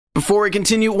Before we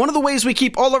continue, one of the ways we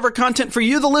keep all of our content for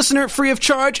you, the listener, free of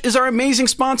charge is our amazing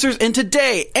sponsors, and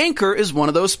today, Anchor is one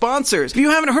of those sponsors. If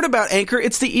you haven't heard about Anchor,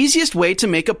 it's the easiest way to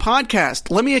make a podcast.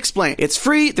 Let me explain. It's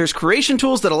free, there's creation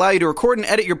tools that allow you to record and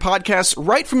edit your podcasts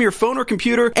right from your phone or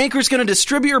computer. Anchor's going to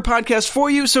distribute your podcast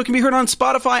for you so it can be heard on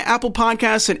Spotify, Apple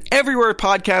Podcasts, and everywhere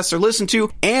podcasts are listened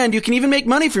to, and you can even make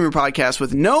money from your podcast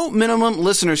with no minimum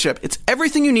listenership. It's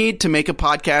everything you need to make a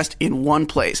podcast in one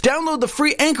place. Download the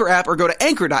free Anchor app or go to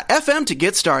anchor.fm to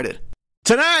get started.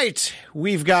 Tonight,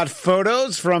 we've got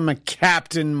photos from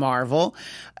Captain Marvel,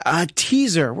 a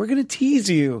teaser. We're going to tease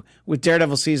you with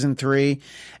Daredevil Season 3.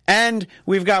 And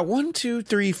we've got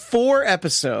 4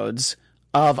 episodes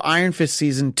of Iron Fist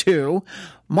Season 2.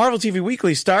 Marvel TV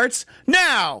Weekly starts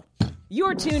now!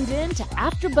 You're tuned in to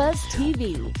AfterBuzz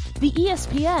TV, the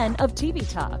ESPN of TV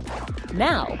talk.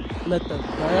 Now, let the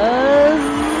buzz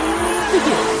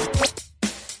begin.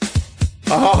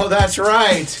 Oh, that's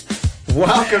right.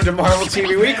 Welcome to Marvel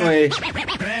TV Weekly.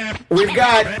 We've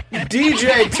got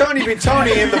DJ Tony B.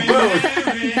 Tony in the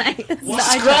booth,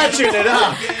 scratching it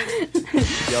up.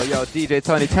 Yo, DJ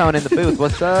Tony Tone in the booth.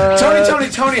 What's up?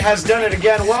 Tony has done it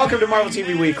again. Welcome to Marvel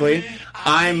TV Weekly.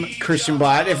 I'm Christian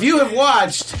Blatt. If you have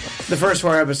watched the first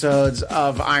 4 episodes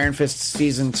of Iron Fist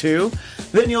Season 2,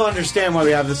 then you'll understand why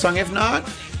we have this song. If not,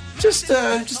 just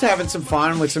having some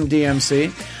fun with some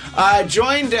DMC.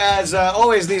 Joined, as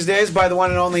always these days, by the one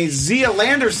and only Zia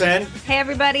Landerson. Hey,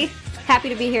 everybody. Happy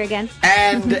to be here again.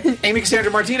 And Amy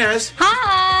Cassandra Martinez.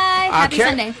 Hi. Happy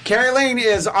Sunday. Carrie Lane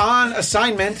is on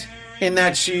assignment in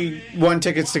that she won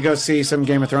tickets to go see some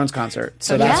Game of Thrones concert.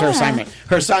 So that's her assignment.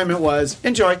 Her assignment was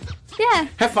enjoy. Yeah.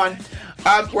 Have fun.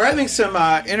 We're having some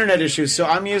internet issues, so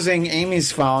I'm using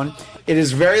Amy's phone. It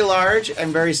is very large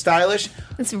and very stylish.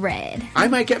 It's red. I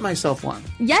might get myself one.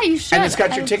 Yeah, you should. And it's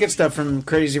got your ticket stuff from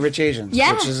Crazy Rich Asians,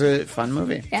 which is a fun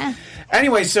movie. Yeah.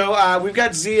 Anyway, so we've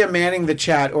got Zia manning the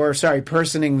chat, or sorry,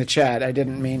 personing the chat. I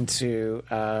didn't mean to,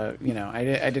 I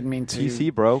didn't mean to.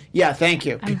 PC, bro. Yeah, thank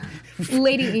you.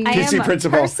 Lady, I PC am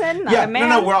principal. a person, not yeah, a man.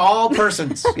 No, we're all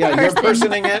persons. Yeah, you're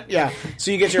personing it. Yeah, so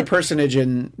you get your personage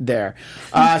in there.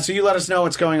 So you let us know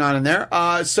what's going on in there.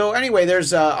 So anyway,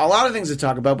 there's a lot of things to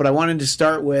talk about, but I wanted to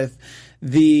start with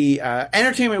the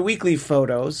Entertainment Weekly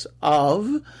photos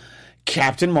of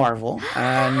Captain Marvel,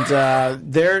 and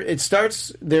there it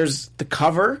starts. There's the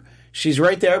cover. She's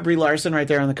right there, Brie Larson, right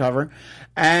there on the cover,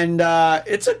 and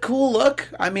it's a cool look.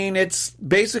 I mean, it's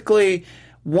basically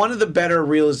one of the better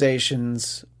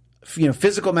realizations,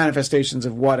 physical manifestations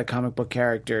of what a comic book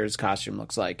character's costume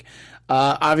looks like.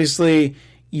 Obviously,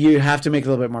 you have to make it a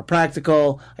little bit more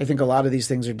practical. I think a lot of these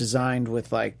things are designed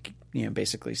with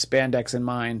basically spandex in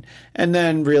mind. And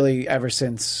then really ever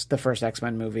since the first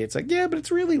X-Men movie, it's like, yeah, but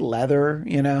it's really leather,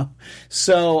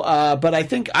 So, but I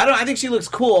think she looks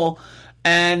cool.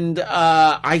 And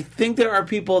I think there are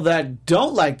people that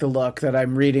don't like the look that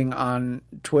I'm reading on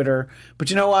Twitter. But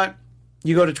you know what?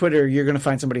 You go to Twitter, you're going to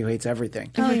find somebody who hates everything.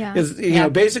 Oh, yeah. Because,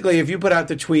 basically, if you put out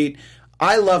the tweet,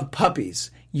 I love puppies,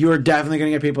 you're definitely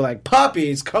going to get people like,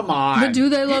 puppies, come on. But do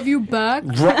they love you back?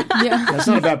 Right. Yeah. That's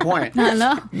not a bad point. I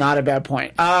know. Not a bad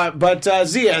point. But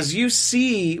Zia, as you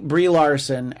see Brie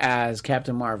Larson as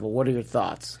Captain Marvel, what are your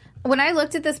thoughts? When I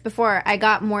looked at this before, I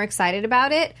got more excited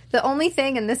about it. The only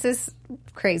thing, and this is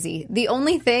crazy, the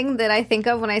only thing that I think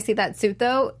of when I see that suit,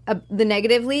 though, the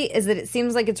negatively, is that it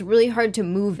seems like it's really hard to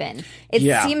move in. It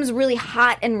seems really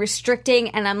hot and restricting,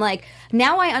 and I'm like,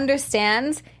 now I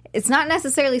understand. It's not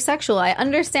necessarily sexual. I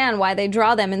understand why they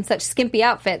draw them in such skimpy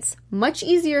outfits. Much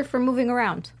easier for moving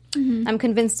around. Mm-hmm. I'm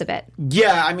convinced of it.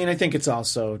 Yeah, I mean, I think it's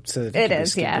also so that it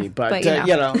is, skimpy, yeah. But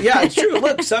yeah, it's true.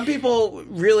 Look, some people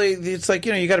really, it's like,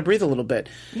 you got to breathe a little bit.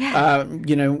 Yeah.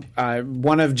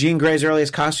 One of Jean Grey's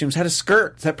earliest costumes had a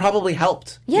skirt that probably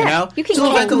helped. Yeah, you can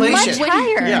get much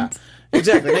higher. Yeah.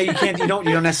 Exactly. No, you can't. You don't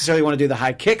necessarily want to do the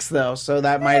high kicks though. So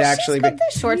that might actually be the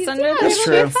shorts under. That's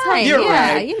true. Fine. You're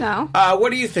right. What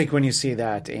do you think when you see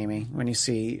that, Amy? When you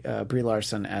see Brie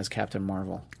Larson as Captain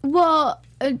Marvel? Well,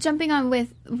 jumping on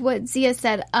with what Zia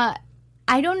said, I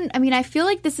feel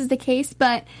like this is the case,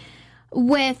 but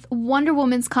with Wonder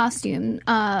Woman's costume,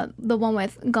 the one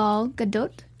with Gal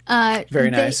Gadot, very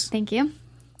nice. Thank you.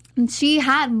 She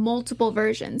had multiple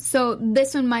versions. So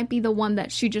this one might be the one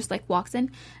that she just walks in,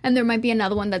 and there might be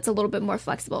another one that's a little bit more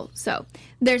flexible. So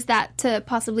there's that to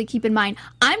possibly keep in mind.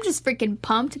 I'm just freaking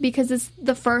pumped because it's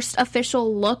the first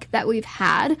official look that we've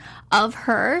had of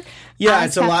her. Yeah,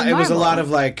 it's a lot. It was a lot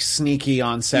of sneaky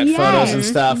on set photos and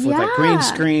stuff with green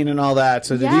screen and all that.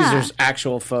 So these are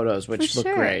actual photos, which look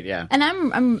great. Yeah, and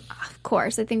I'm of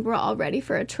course, I think we're all ready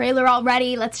for a trailer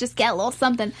already. Let's just get a little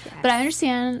something. Yes. But I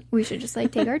understand we should just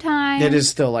like take our time. It is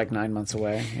still like 9 months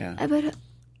away. Yeah. But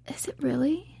is it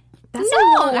really? That's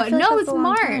it's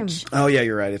March. Oh yeah,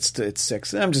 you're right. It's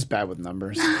 6. I'm just bad with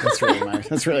numbers.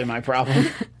 That's really my problem.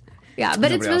 Yeah,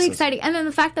 but it's really exciting. And then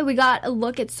the fact that we got a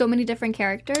look at so many different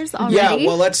characters already. Yeah,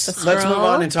 well, let's move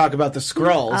on and talk about the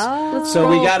Skrulls. So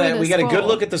we got a good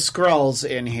look at the Skrulls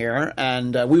in here,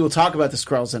 and we will talk about the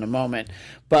Skrulls in a moment.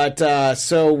 But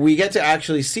so we get to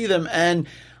actually see them, and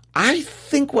I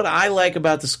think what I like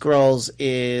about the Skrulls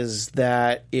is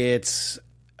that it's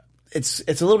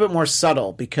a little bit more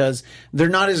subtle because they're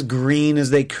not as green as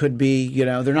they could be. You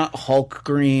know, they're not Hulk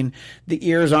green. The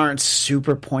ears aren't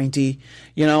super pointy.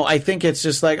 You know, I think it's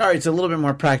just like, all right, it's a little bit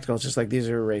more practical. It's just like these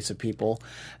are a race of people.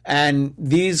 And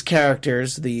these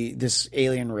characters, this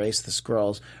alien race, the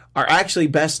Skrulls, are actually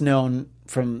best known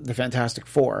from the Fantastic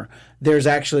Four. There's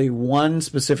actually one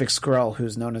specific Skrull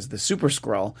who's known as the Super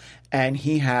Skrull, and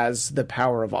he has the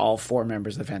power of all 4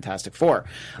 members of the Fantastic Four.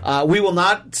 We will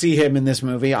not see him in this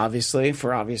movie, obviously,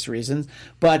 for obvious reasons,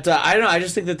 but I don't know, I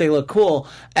just think that they look cool.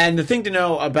 And the thing to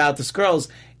know about the Skrulls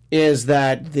is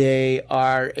that they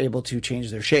are able to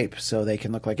change their shape, so they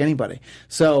can look like anybody.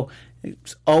 So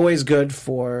it's always good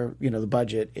for, the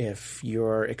budget if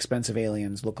your expensive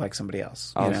aliens look like somebody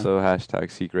else. Also,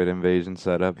 hashtag secret invasion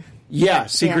setup. Yeah,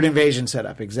 secret invasion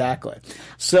setup, exactly.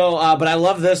 So, but I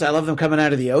love this. I love them coming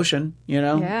out of the ocean,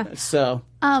 Yeah. So,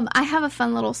 I have a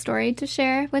fun little story to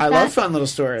share with I that. love fun little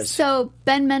stories. So,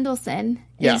 Ben Mendelsohn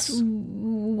Yes. is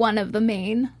one of the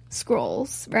main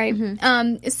Skrulls, right?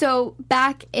 So,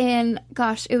 back in,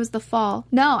 it was the fall.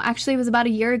 No, actually, it was about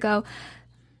a year ago.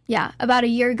 Yeah, about a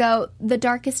year ago, The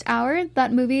Darkest Hour,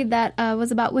 that movie that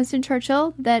was about Winston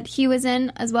Churchill that he was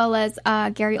in, as well as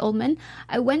Gary Oldman.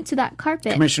 I went to that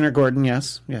carpet. Commissioner Gordon,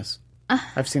 yes.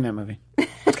 I've seen that movie.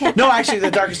 Okay. No, actually,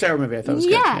 The Darkest Hour movie, I thought was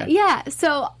good. Yeah.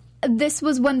 So this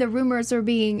was when the rumors were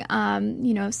being,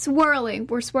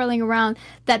 swirling around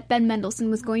that Ben Mendelsohn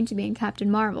was going to be in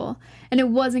Captain Marvel. And it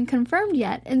wasn't confirmed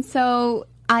yet. And so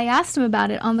I asked him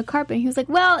about it on the carpet, and he was like,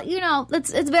 well,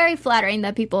 it's very flattering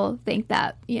that people think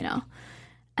that, And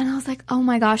I was like, oh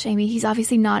my gosh, Amy, he's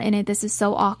obviously not in it. This is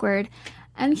so awkward.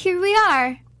 And here we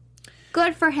are.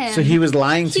 Good for him. So he was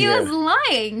lying to you. He was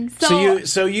lying.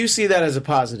 So you see that as a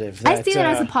positive. I see that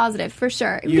as a positive, for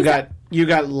sure. You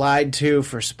got lied to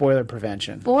for spoiler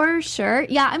prevention. For sure.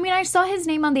 Yeah, I mean, I saw his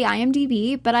name on the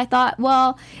IMDb, but I thought,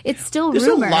 well, it's still There's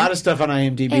rumor. There's a lot of stuff on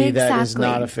IMDb that is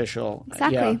not official.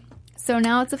 Exactly. Yeah. So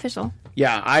now it's official.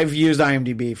 Yeah, I've used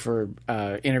IMDb for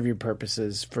interview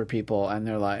purposes for people, and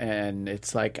and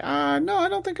it's like, no, I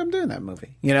don't think I'm doing that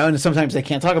movie. And sometimes they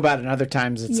can't talk about it, and other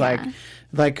times it's like,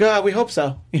 we hope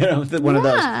so. One of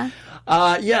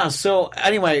those. So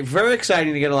anyway, very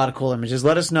exciting to get a lot of cool images.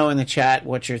 Let us know in the chat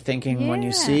what you're thinking when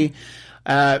you see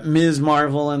Ms.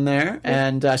 Marvel in there.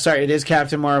 And sorry, it is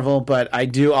Captain Marvel, but I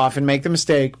do often make the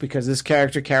mistake because this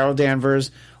character, Carol Danvers,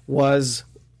 was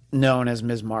known as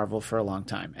Ms. Marvel for a long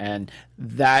time. And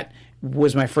that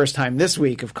was my first time this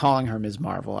week of calling her Ms.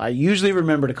 Marvel. I usually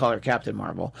remember to call her Captain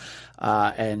Marvel.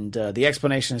 And the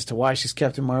explanation as to why she's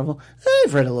Captain Marvel,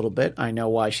 I've read a little bit. I know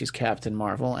why she's Captain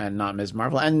Marvel and not Ms.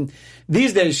 Marvel. And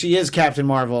these days she is Captain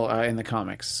Marvel in the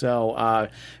comics. So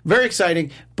very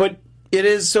exciting. But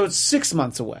it's 6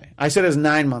 months away. I said it was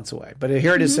 9 months away, but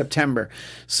here it is September.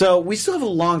 So we still have a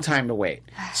long time to wait.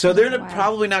 So they're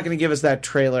probably not going to give us that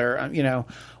trailer.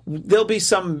 There'll be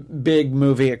some big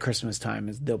movie at Christmas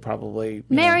time. They'll probably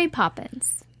Mary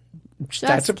Poppins.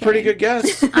 That's a pretty good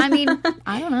guess. I mean,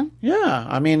 I don't know. Yeah,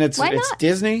 I mean it's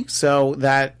Disney, so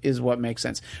that is what makes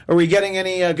sense. Are we getting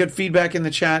any good feedback in the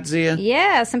chat, Zia?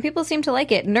 Yeah, some people seem to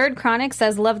like it. Nerd Chronic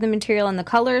says, "Love the material and the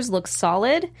colors. Looks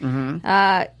solid."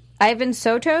 Ivan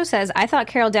Soto says, "I thought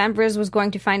Carol Danvers was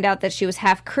going to find out that she was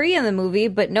half Kree in the movie,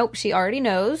 but nope, she already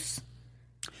knows."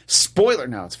 Spoiler,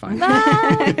 no, it's fine.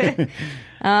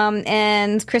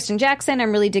 And Kristen Jackson,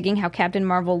 "I'm really digging how Captain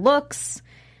Marvel looks."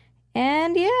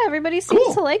 And yeah, everybody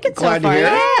seems to like it so far. To hear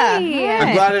it. Yeah.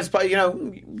 I'm glad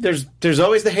it's, there's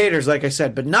always the haters, like I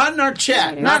said, but not in our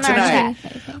chat. Not tonight.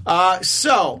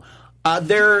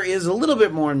 There is a little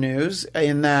bit more news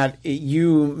in that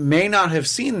you may not have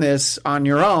seen this on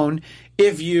your own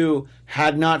if you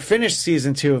had not finished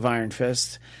season 2 of Iron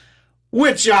Fist,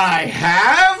 which I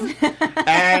have.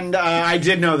 And I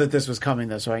did know that this was coming,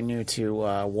 though, so I knew to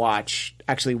watch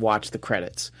the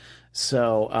credits.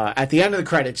 So at the end of the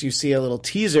credits, you see a little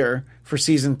teaser for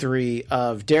season 3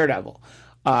 of Daredevil.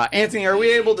 Anthony, are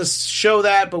we able to show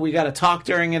that, but we got to talk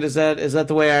during it? Is that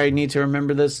the way I need to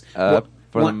remember this?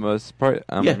 For the most part,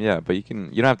 yeah. But you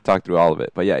don't have to talk through all of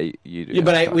it. But yeah, you do. Yeah,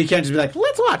 but we can't just be like,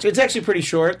 let's watch. It's actually pretty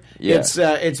short. Yeah.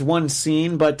 It's one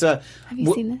scene, but Have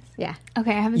you seen this? Yeah.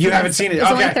 Okay, I haven't. you seen haven't this. seen it. It's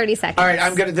okay. only 30 seconds. All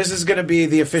right, This is gonna be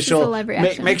the official. It's a live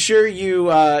reaction. Make sure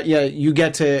you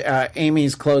get to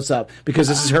Amy's close up because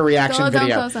this is her reaction Don't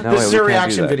video. close up. This is No, her we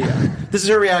can't do reaction that. video. This is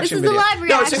her reaction This is video. the live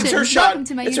No, it's her reaction. shot. Welcome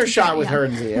to my It's her YouTube shot channel, with yeah. her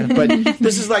and Zia. But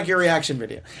this is like your reaction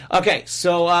video. Okay,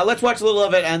 so let's watch a little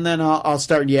of it, and then I'll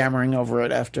start yammering over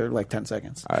it after like 10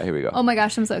 seconds. All right, here we go. Oh my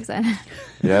gosh, I'm so excited.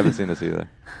 Yeah, I haven't seen this either.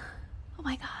 Oh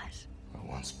my gosh. I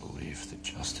once believed that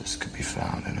justice could be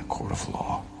found in a court of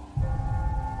law.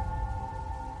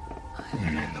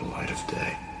 And in the light of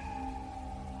day.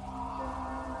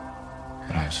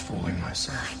 But I was fooling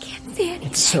myself. Can't see it.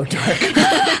 It's so dark.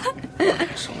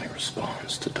 Darkness only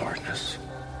responds to darkness.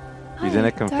 He's in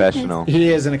a confessional. He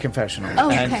is in a confessional.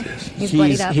 Oh, and okay. He's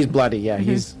bloodied up. He's bloody. Yeah,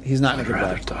 he's not in a I'd good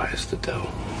rather way. die as the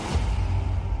devil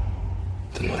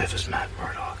than live as Matt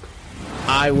Murdock.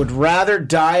 I would rather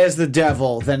die as the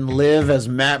devil than live as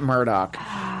Matt Murdock.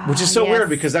 Which is so yes. weird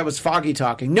because that was Foggy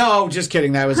talking. No, just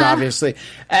kidding. That was obviously.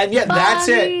 And yeah, that's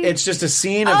it. Foggy. It's just a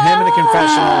scene of him in a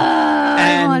confessional.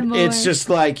 want And more. it's just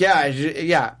like,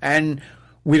 yeah. And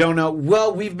we don't know.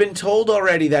 Well, we've been told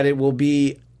already that it will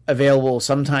be available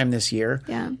sometime this year.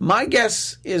 Yeah. My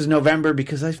guess is November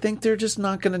because I think they're just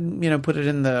not going to, put it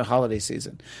in the holiday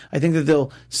season. I think that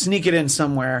they'll sneak it in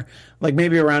somewhere, like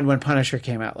maybe around when Punisher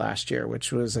came out last year,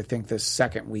 which was, I think, the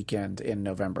second weekend in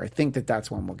November. I think that's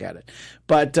when we'll get it.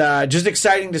 But just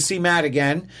exciting to see Matt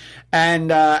again.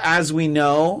 And as we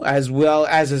know, as well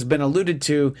as has been alluded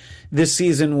to, this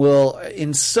season will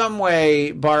in some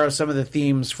way borrow some of the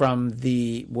themes from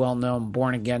the well-known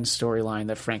Born Again storyline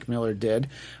that Frank Miller did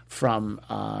from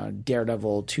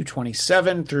Daredevil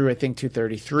 227 through, I think,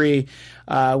 233,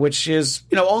 which is,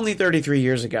 only 33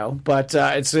 years ago. But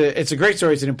it's a great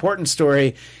story. It's an important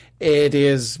story. It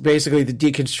is basically the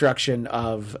deconstruction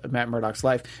of Matt Murdock's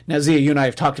life. Now, Zia, you and I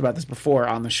have talked about this before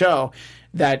on the show,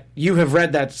 that you have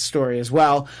read that story as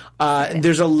well.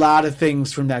 There's a lot of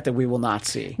things from that we will not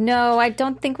see. No, I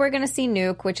don't think we're going to see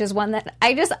Nuke, which is one that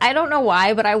I don't know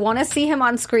why, but I want to see him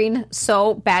on screen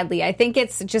so badly. I think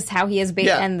it's just how he is based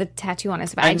and the tattoo on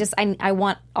his back. I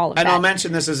want all of that. And I'll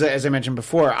mention this as I mentioned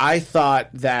before. I thought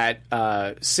that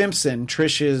Simpson,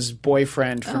 Trish's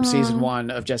boyfriend from season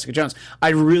 1 of Jessica Jones, I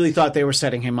really thought they were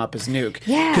setting him up as Nuke.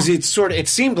 Yeah. Because it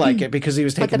seemed like it because he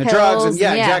was taking the the drugs. pills, And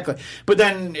yeah, yeah. exactly. But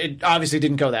then it obviously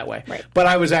didn't go that way. Right. But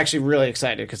I was actually really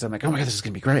excited because I'm like, oh my God, this is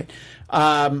going to be great.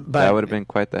 But That would have been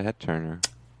quite the head turner.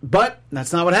 But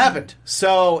that's not what happened.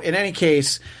 So in any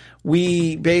case,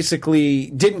 we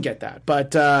basically didn't get that.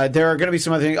 But there are going to be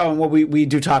some other things. Oh, and what we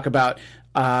do talk about,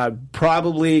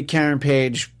 probably Karen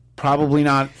Page, probably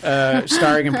not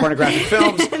starring in pornographic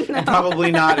films, and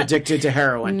probably not addicted to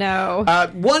heroin. No.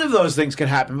 One of those things could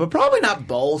happen, but probably not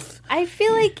both. I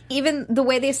feel like even the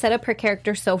way they set up her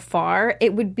character so far,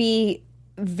 it would be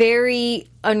very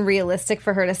unrealistic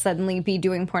for her to suddenly be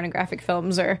doing pornographic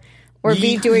films or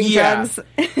be doing drugs.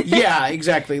 Yeah,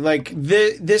 exactly. Like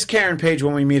this Karen Page,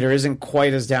 when we meet her, isn't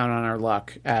quite as down on her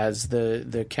luck as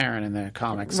the Karen in the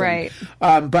comics. Right.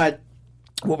 But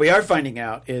what we are finding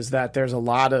out is that there's a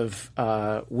lot of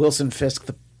Wilson Fisk,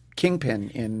 the Kingpin,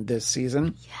 in this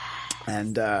season. Yes.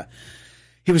 And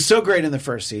he was so great in the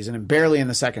first season and barely in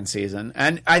the second season.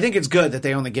 And I think it's good that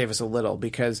they only gave us a little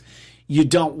because you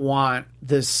don't want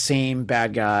the same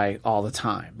bad guy all the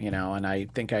time, and I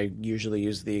think I usually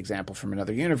use the example from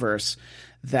another universe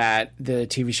that the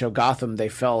TV show Gotham, they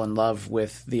fell in love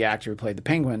with the actor who played the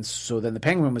Penguin. So then the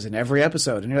Penguin was in every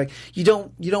episode, and you're like, you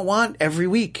don't want every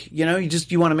week, you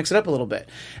want to mix it up a little bit.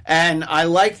 And I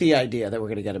like the idea that we're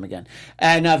going to get him again.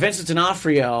 And Vincent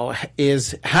D'Onofrio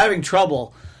is having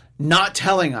trouble not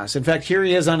telling us. In fact, here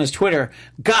he is on his Twitter.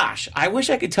 Gosh, I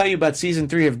wish I could tell you about season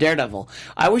 3 of Daredevil.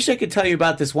 I wish I could tell you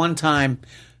about this one time.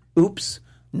 Oops,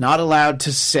 not allowed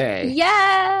to say.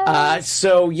 Yeah.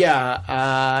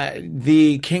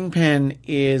 The Kingpin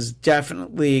is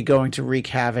definitely going to wreak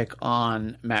havoc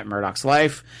on Matt Murdock's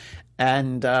life.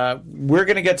 And we're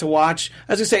going to get to watch,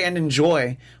 as I say, and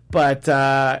enjoy. But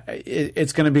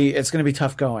it's going to be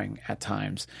tough going at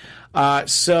times.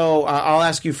 So I'll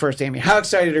ask you first, Amy. How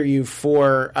excited are you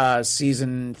for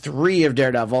season 3 of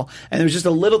Daredevil? And there was just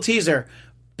a little teaser,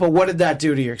 but what did that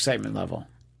do to your excitement level?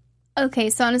 Okay,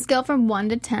 so on a scale from 1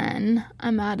 to 10,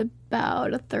 I'm at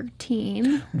about a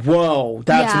 13. Whoa,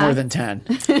 that's Yeah. more than 10.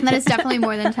 That is definitely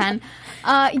more than 10.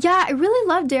 I really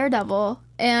love Daredevil.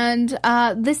 And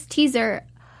this teaser,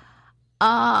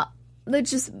 the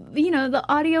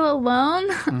audio alone,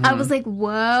 I was like,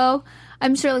 whoa.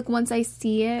 I'm sure, once I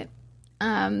see it,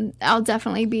 I'll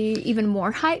definitely be even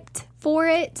more hyped for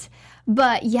it.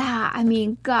 But yeah, I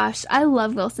mean, gosh, I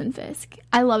love Wilson Fisk.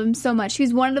 I love him so much.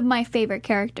 He's one of my favorite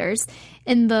characters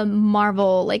in the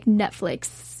Marvel, like, Netflix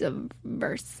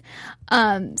verse.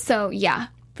 So yeah,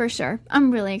 for sure.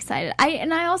 I'm really excited.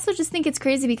 I also just think it's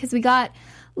crazy because we got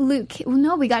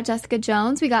we got Jessica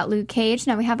Jones, we got Luke Cage,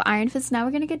 now we have Iron Fist, now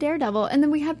we're gonna get Daredevil, and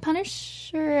then we had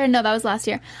Punisher. No, that was last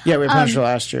year. Yeah, we had Punisher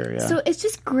last year, yeah. So it's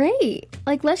just great.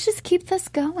 Like, let's just keep this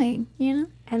going, you know?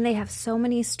 And they have so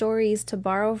many stories to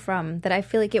borrow from that I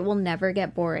feel like it will never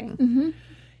get boring. Mm-hmm.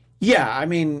 Yeah, I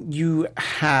mean, you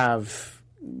have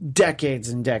decades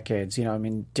and decades. You know, I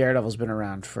mean, Daredevil's been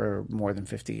around for more than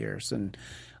 50 years. And,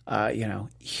 you know,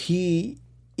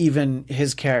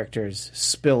 his characters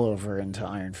spill over into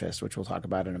Iron Fist, which we'll talk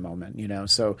about in a moment, you know.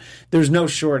 So there's no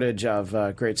shortage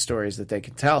of great stories that they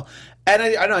can tell. And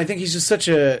I don't know, I think he's just such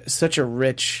a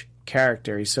rich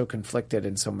character. He's so conflicted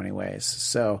in so many ways.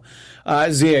 So,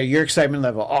 Zia, your excitement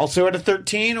level also at a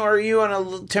 13, or are you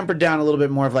on tempered down a little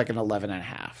bit more of like an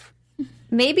 11.5?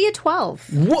 Maybe a 12.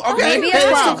 Okay, Maybe a okay,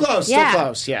 12. still close. Yeah. Still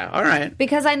close. Yeah, all right.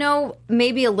 Because I know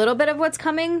maybe a little bit of what's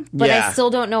coming, but Yeah. I still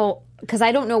don't know, because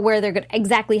I don't know where they're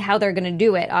exactly how they're going to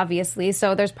do it, obviously.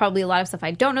 So there's probably a lot of stuff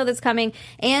I don't know that's coming.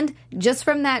 And just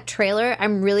from that trailer,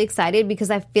 I'm really excited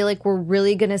because I feel like we're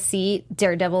really going to see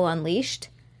Daredevil Unleashed.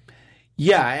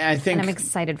 Yeah, I think. And I'm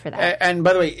excited for that. And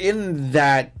by the way, in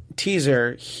that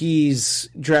teaser, he's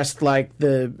dressed like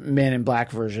the Man in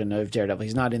Black version of Daredevil.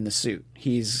 He's not in the suit.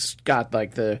 He's got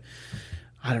like I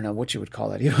don't know what you would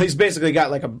call it. He's basically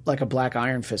got like a black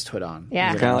Iron Fist hood on. Yeah.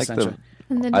 you know, Kind of like essentially.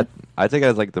 I think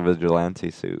I like the vigilante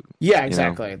suit. Yeah,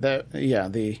 exactly. The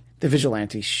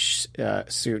vigilante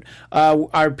suit.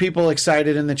 Are people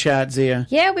excited in the chat, Zia?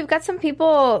 Yeah, we've got some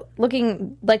people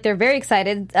looking like they're very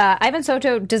excited. Ivan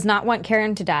Soto does not want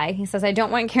Karen to die. He says, I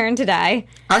don't want Karen to die.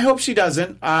 I hope she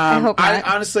doesn't. I hope not.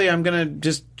 Honestly, I'm going to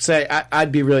just say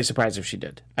I'd be really surprised if she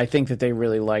did. I think that they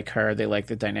really like her. They like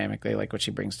the dynamic. They like what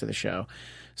she brings to the show.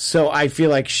 So I feel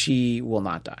like she will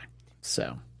not die.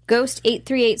 So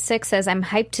Ghost8386 says, I'm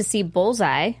hyped to see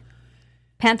Bullseye.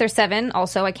 Panther 7,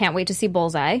 also, I can't wait to see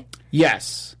Bullseye.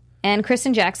 yes. And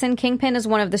Kristen Jackson, Kingpin is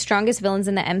one of the strongest villains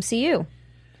in the MCU.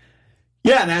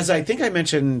 Yeah, and as I think I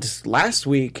mentioned last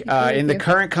week, in the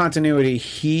current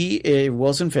continuity,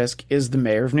 Wilson Fisk is the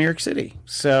mayor of New York City.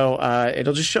 So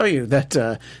it'll just show you that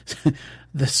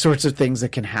the sorts of things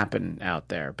that can happen out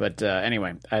there. But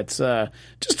anyway, it's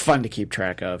just fun to keep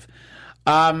track of.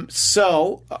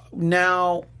 So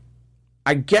now,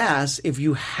 I guess if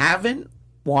you haven't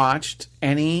watched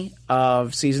any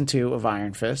of season 2 of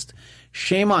Iron Fist,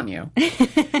 shame on you.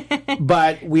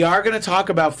 But we are going to talk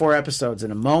about 4 episodes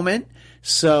in a moment.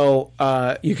 So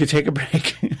you could take a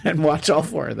break and watch all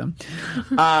 4 of them.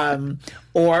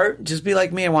 Or just be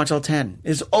like me and watch all 10.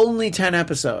 It's only 10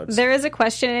 episodes. There is a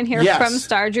question in here Yes. from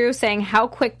Stardrew saying, how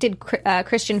quick did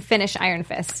Christian finish Iron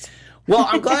Fist? Well,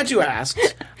 I'm glad you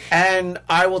asked. And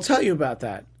I will tell you about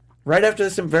that right after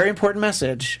this very important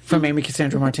message from Amy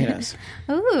Cassandra Martinez.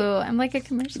 Ooh, I'm like a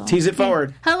commercial. Tease it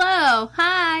forward. Hello.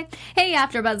 Hi. Hey,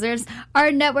 AfterBuzzers.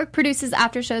 Our network produces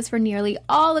after shows for nearly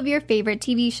all of your favorite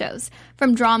TV shows.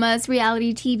 From dramas,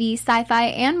 reality TV, sci-fi,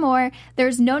 and more,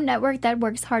 there's no network that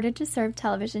works harder to serve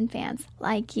television fans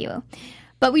like you.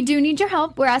 But we do need your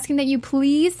help. We're asking that you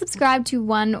please subscribe to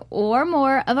one or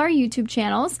more of our YouTube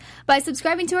channels. By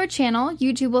subscribing to our channel,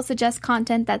 YouTube will suggest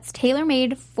content that's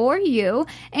tailor-made for you,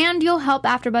 and you'll help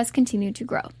AfterBuzz continue to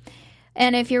grow.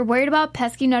 And if you're worried about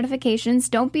pesky notifications,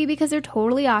 don't be, because they're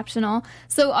totally optional.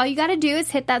 So all you got to do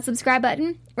is hit that subscribe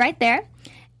button right there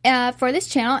for this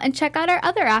channel, and check out our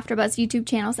other AfterBuzz YouTube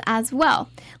channels as well.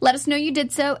 Let us know you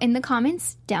did so in the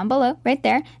comments down below right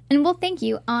there, and we'll thank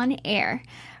you on air.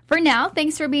 For now,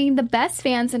 thanks for being the best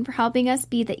fans and for helping us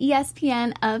be the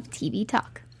ESPN of TV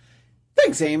talk.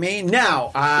 Thanks, Amy.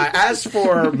 Now, as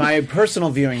for my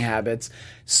personal viewing habits,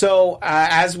 so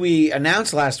as we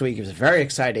announced last week, it was very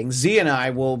exciting. Z and I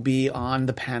will be on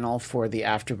the panel for the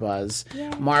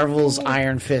AfterBuzz Marvel's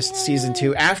Iron Fist Season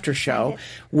 2 after show,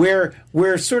 where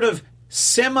we're sort of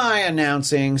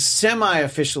semi-announcing,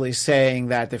 semi-officially saying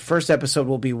that the first episode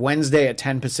will be Wednesday at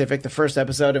 10 Pacific, the first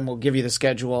episode, and we'll give you the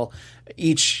schedule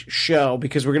each show,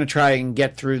 because we're going to try and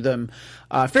get through them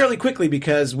fairly quickly,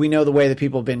 because we know the way that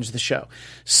people binge the show.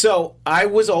 So I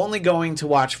was only going to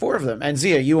watch 4 of them. And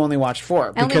Zia, you only watched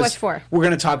 4. I only watched 4. We're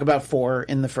going to talk about 4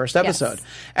 in the first episode. Yes.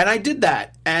 And I did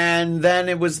that. And then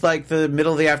it was like the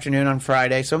middle of the afternoon on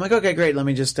Friday. So I'm like, okay, great. Let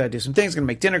me just do some things. Going to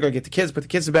make dinner, go get the kids, put the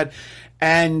kids to bed.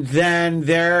 And then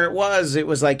it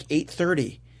was like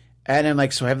 8:30. And I'm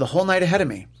like, so I have the whole night ahead of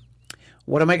me.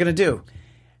 What am I going to do?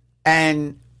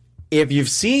 And if you've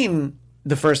seen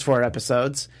the first 4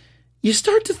 episodes, you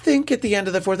start to think at the end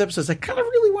of the 4th episode, I kind of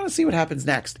really want to see what happens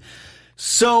next.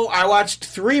 So I watched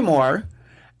 3 more,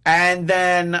 and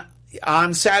then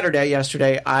on Saturday,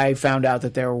 yesterday, I found out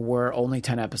that there were only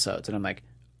 10 episodes, and I'm like,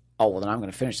 oh, well, then I'm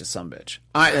going to finish this sumbitch.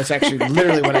 That's actually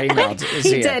literally what I emailed.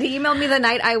 He did. He emailed me the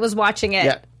night I was watching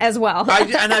it as well.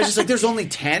 And I was just like, there's only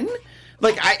 10?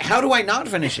 Like, how do I not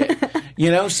finish it?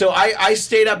 So I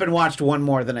stayed up and watched 1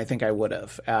 more than I think I would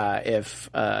have if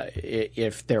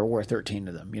there were 13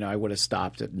 of them. I would have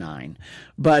stopped at 9.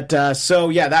 But that's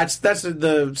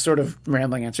the sort of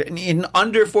rambling answer. In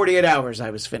under 48 hours,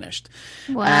 I was finished.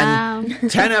 Wow.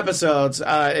 And 10 episodes.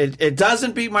 It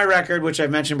doesn't beat my record, which I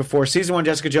mentioned before. Season 1,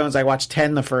 Jessica Jones, I watched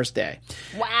 10 the first day.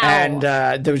 Wow. And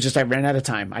there was I ran out of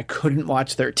time. I couldn't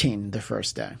watch 13 the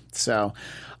first day. So...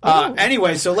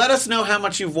 anyway, so let us know how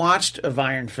much you've watched of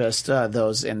Iron Fist,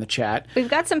 those in the chat. We've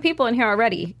got some people in here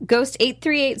already.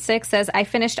 Ghost8386 says, I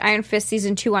finished Iron Fist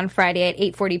Season 2 on Friday at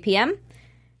 8:40 p.m.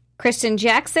 Kristen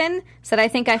Jackson said, I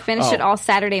think I finished it all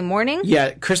Saturday morning.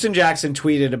 Yeah, Kristen Jackson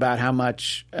tweeted about how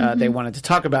much they wanted to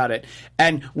talk about it.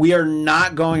 And we are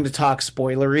not going to talk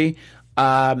spoilery,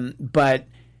 but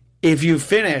if you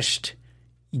finished...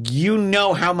 You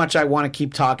know how much I want to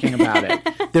keep talking about it.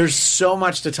 There's so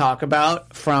much to talk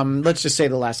about from, let's just say,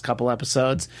 the last couple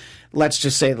episodes. Let's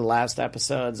just say the last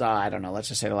episodes. I don't know. Let's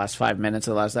just say the last 5 minutes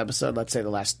of the last episode. Let's say the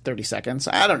last 30 seconds.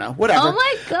 I don't know. Whatever. Oh,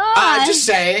 my God. Just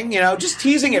saying, just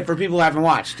teasing it for people who haven't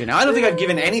watched. I don't think I've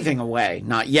given anything away.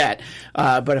 Not yet.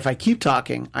 But if I keep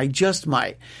talking, I just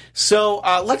might. So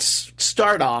let's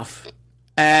start off.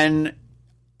 And...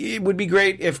 it would be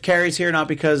great if Carrie's here, not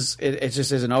because it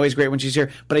just isn't always great when she's here,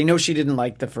 but I know she didn't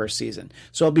like the first season.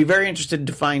 So I'll be very interested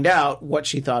to find out what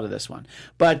she thought of this one.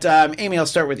 But, Amy, I'll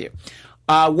start with you.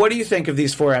 What do you think of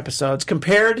these 4 episodes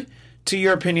compared to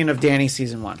your opinion of Dani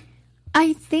season 1?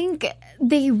 I think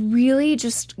they really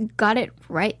just got it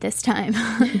right this time.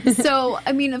 So,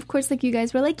 I mean, of course, like you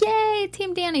guys were like, yay,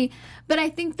 Team Dani. But I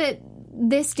think that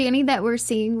this Dani that we're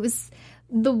seeing was...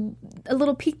 a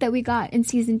little peek that we got in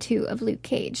season 2 of Luke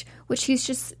Cage, which he's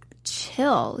just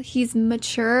chill. He's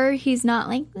mature. He's not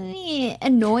like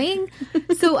annoying.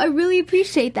 So I really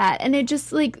appreciate that. And it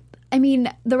just the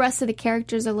rest of the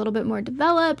characters are a little bit more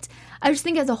developed. I just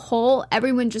think as a whole,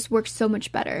 everyone just works so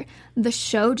much better. The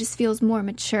show just feels more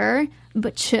mature,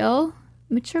 but chill.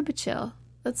 Mature, but chill.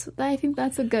 I think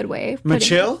that's a good way of putting it.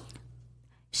 Machill?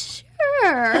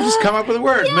 Sure. Just come up with a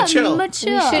word. Yeah, Machill.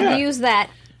 machill. We should use that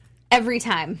every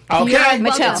time. Okay,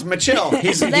 Machill. it's Machill.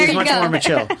 He's much more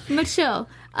Machill. Machill.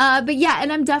 But yeah,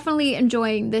 and I'm definitely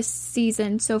enjoying this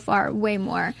season so far way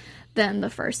more than the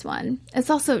first one. It's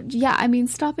also,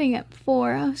 stopping at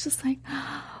 4, I was just like,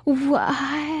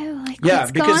 why?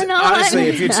 What's because going on? honestly,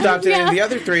 if you'd stopped it in the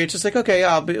other 3, it's just like, okay,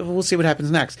 we'll see what happens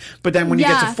next. But then when you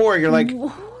get to 4, you're like,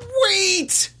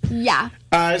 wait! Yeah.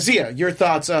 Zia, your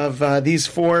thoughts of these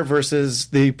 4 versus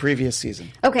the previous season?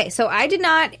 Okay, so I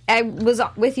was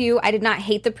with you. I did not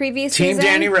hate the previous season.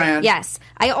 Team Dani Rand. Yes.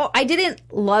 I didn't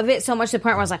love it so much to the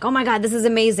point where I was like, oh my God, this is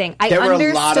amazing. There were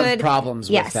a lot of problems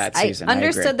with that season. I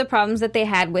understood the problems that they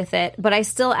had with it, but I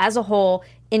still, as a whole,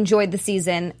 enjoyed the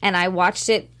season, and I watched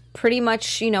it pretty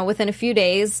much, within a few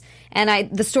days, and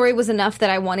the story was enough that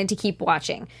I wanted to keep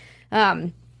watching.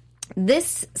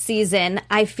 This season,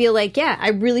 I feel like, I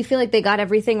really feel like they got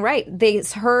everything right. They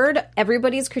heard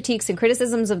everybody's critiques and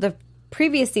criticisms of the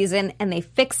previous season, and they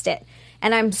fixed it.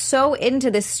 And I'm so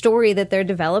into this story that they're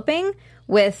developing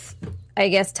with, I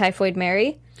guess, Typhoid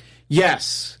Mary.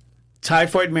 Yes.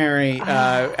 Typhoid Mary,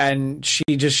 and she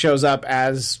just shows up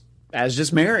as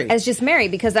just Mary. As just Mary,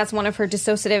 because that's one of her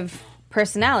dissociative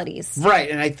personalities.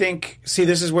 Right, and I think,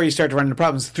 this is where you start to run into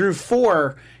problems. Through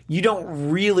 4... you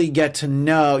don't really get to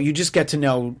know. You just get to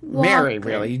know Mary,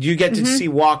 really. You get to see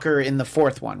Walker in the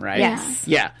 4th one, right? Yes.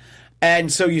 Yeah.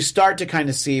 And so you start to kind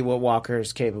of see what Walker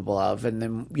is capable of. And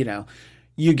then,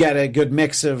 you get a good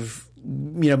mix of,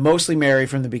 mostly Mary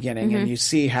from the beginning. And you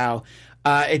see how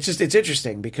it's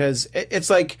interesting because it's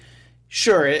like...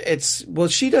 Sure,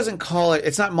 she doesn't call it,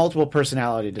 it's not multiple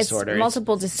personality disorder. It's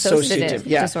multiple dissociative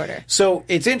disorder. So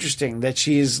it's interesting that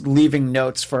she's leaving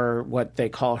notes for what they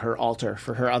call her alter,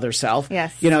 for her other self.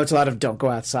 Yes. It's a lot of don't go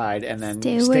outside and then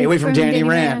stay away from Dani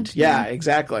Rand. Yeah,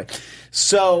 exactly.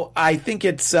 So I think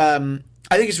it's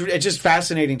just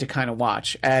fascinating to kind of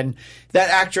watch. And that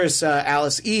actress,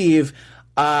 Alice Eve,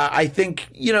 I think,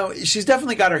 she's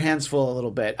definitely got her hands full a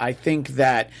little bit. I think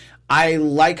that I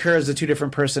like her as the two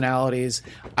different personalities.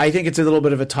 I think it's a little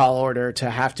bit of a tall order to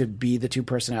have to be the two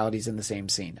personalities in the same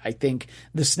scene. I think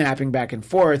the snapping back and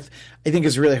forth, I think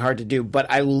is really hard to do,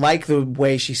 but I like the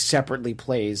way she separately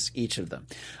plays each of them.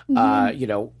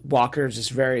 Walker's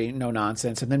just very no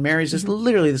nonsense, and then Mary's just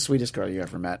literally the sweetest girl you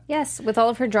ever met. Yes, with all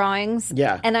of her drawings.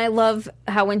 Yeah. And I love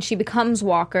how when she becomes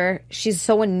Walker, she's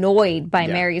so annoyed by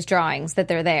Mary's drawings that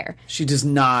they're there. She does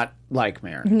not like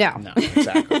Mary. No.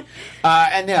 Exactly.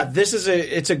 And yeah,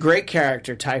 it's a great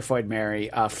character, Typhoid Mary,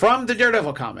 from the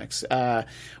Daredevil comics.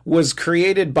 Was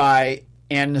created by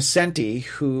Ann Nocenti,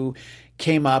 who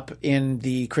came up in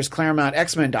the Chris Claremont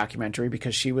X-Men documentary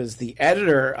because she was the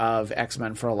editor of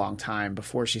X-Men for a long time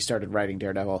before she started writing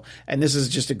Daredevil. And this is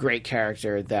just a great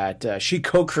character that she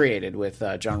co-created with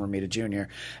John Romita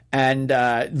Jr. And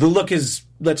the look is,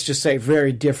 let's just say,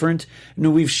 very different.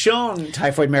 We've shown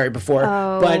Typhoid Mary before,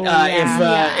 but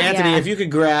Anthony, if you could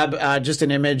grab just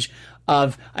an image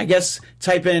of, I guess,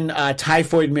 type in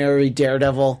Typhoid Mary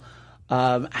Daredevil.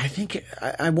 I think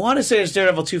I want to say it's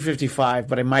Daredevil 255,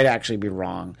 but I might actually be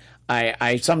wrong.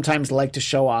 I sometimes like to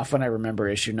show off when I remember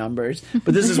issue numbers,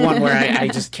 but this is one where I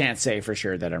just can't say for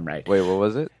sure that I'm right. Wait, what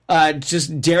was it?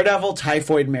 Just Daredevil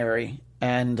Typhoid Mary,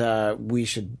 and we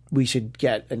should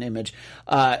get an image.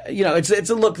 It's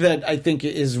a look that I think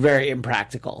is very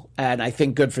impractical, and I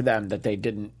think good for them that they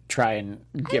didn't try and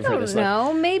give her this look.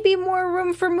 No, maybe more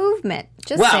room for movement.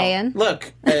 Just saying.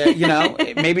 Look,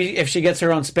 maybe if she gets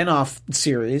her own spin-off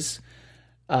series,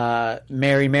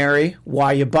 Mary,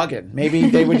 why you bugging? Maybe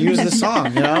they would use the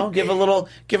song, give a little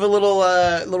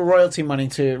royalty money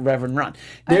to Reverend Ron.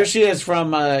 There she is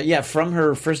from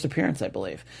her first appearance, I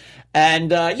believe.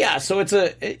 And so it's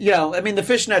the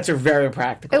fishnets are very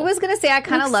practical. I was going to say, I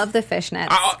kind of love the fishnets.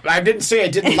 I didn't say I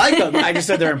didn't like them. I just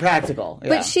said they're impractical. Yeah.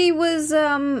 But she was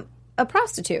a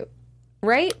prostitute,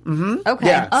 right? Mm-hmm. Okay.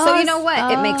 Yeah. So you know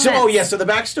what? It makes sense. So the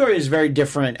backstory is very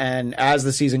different, and as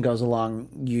the season goes along,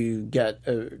 you get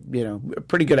a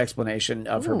pretty good explanation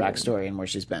of her backstory and where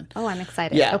she's been. Oh, I'm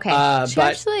excited. Yeah. Okay.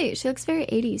 She looks very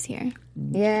 80s here.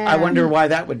 Yeah. I wonder why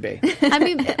that would be. I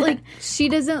mean, she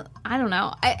doesn't, I don't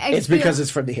know. It's because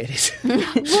it's from the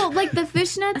 80s. Well, the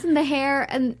fishnets and the hair,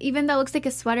 and even though it looks like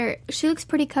a sweater, she looks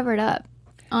pretty covered up,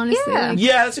 honestly. Yeah,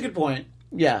 yeah, that's a good point.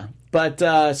 Yeah. But,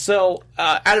 I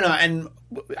don't know, and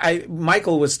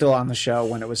Michael was still on the show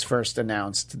when it was first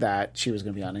announced that she was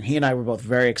going to be on, and he and I were both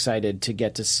very excited to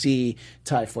get to see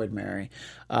Typhoid Mary.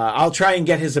 I'll try and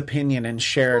get his opinion and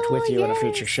share it with you in a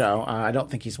future show. I don't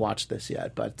think he's watched this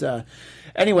yet, but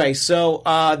anyway, so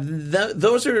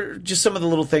those are just some of the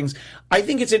little things. I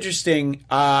think it's interesting.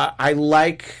 I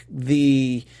like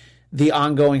the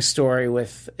ongoing story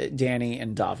with Danny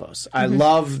and Davos. I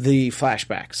love the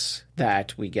flashbacks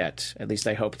that we get. At least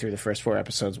I hope through the first 4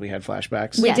 episodes we had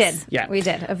flashbacks. We did. Yeah. We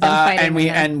did. Of them fighting.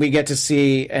 And we get to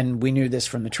see, and we knew this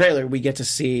from the trailer, we get to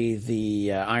see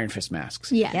the Iron Fist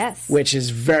masks. Yes. Which is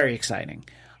very exciting.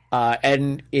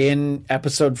 And in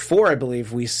episode 4, I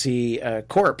believe, we see a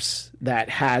corpse that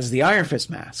has the Iron Fist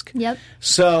mask. Yep.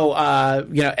 So,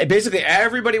 basically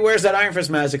everybody wears that Iron Fist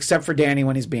mask except for Danny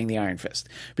when he's being the Iron Fist.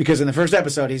 Because in the first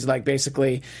episode, he's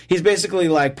basically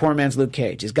like poor man's Luke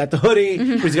Cage. He's got the hoodie,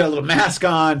 he's got a little mask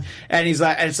on, and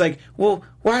it's like, well,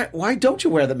 why don't you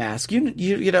wear the mask?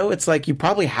 It's like you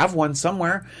probably have one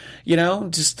somewhere.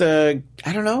 Just I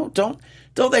don't know,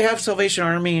 Don't they have Salvation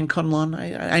Army in Kunlun?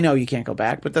 I know you can't go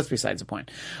back, but that's besides the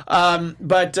point.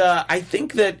 But I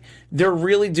think that they're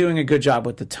really doing a good job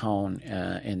with the tone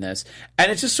in this.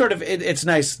 And it's just sort of, it's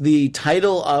nice. The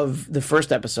title of the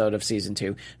first episode of Season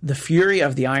 2, The Fury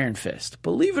of the Iron Fist,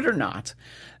 believe it or not,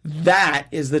 that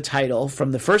is the title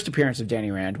from the first appearance of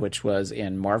Danny Rand, which was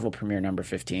in Marvel Premiere number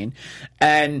 15.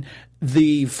 And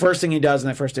the first thing he does in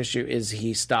that first issue is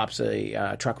he stops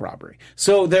a truck robbery.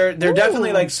 So they're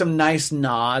definitely some nice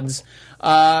nods.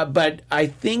 But I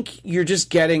think you're just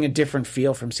getting a different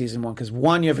feel from season 1 because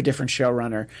 1, you have a different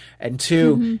showrunner, and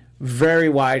 2, very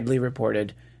widely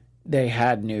reported, they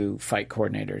had new fight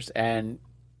coordinators, and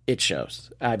it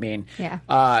shows. I mean,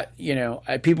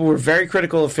 people were very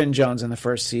critical of Finn Jones in the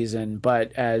first season,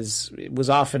 but as it was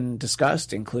often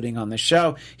discussed, including on the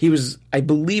show, he was, I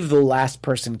believe, the last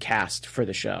person cast for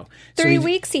the show. 3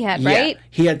 weeks he had, right?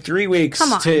 He had 3 weeks.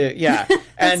 Come on.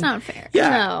 That's not fair. Yeah,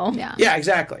 No. Yeah,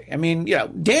 exactly. I mean,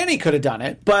 Danny could have done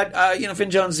it, but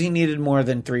Finn Jones, he needed more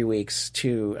than 3 weeks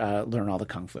to learn all the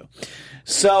kung fu.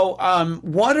 So,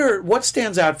 what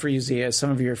stands out for you, Zia, as some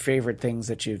of your favorite things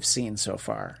that you've seen so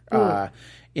far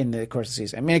in the course of the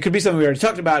season? I mean, it could be something we already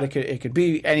talked about. It could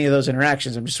be any of those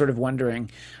interactions. I'm just sort of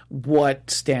wondering what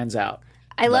stands out.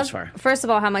 I love, thus far. first of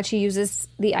all, how much he uses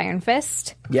the Iron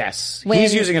Fist. Yes, When-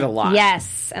 he's using it a lot.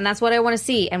 Yes, and that's what I want to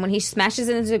see. And when he smashes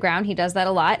it into the ground, he does that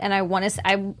a lot. And I want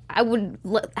to. I would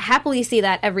happily see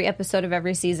that every episode of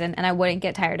every season, and I wouldn't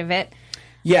get tired of it.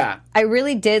 Yeah. I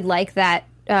really did like that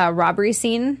robbery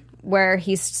scene where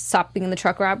he's stopping the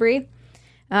truck robbery.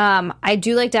 I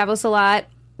do like Davos a lot.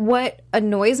 What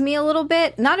annoys me a little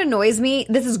bit, not annoys me,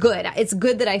 this is good. It's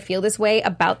good that I feel this way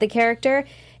about the character,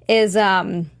 is,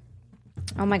 oh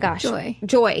my gosh.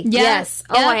 Joy. Yes.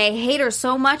 Yep. Oh, I hate her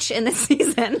so much in this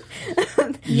season.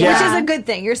 Yeah. Which is a good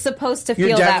thing. You're supposed to feel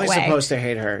You're that definitely way. supposed to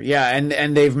hate her. Yeah,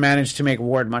 and they've managed to make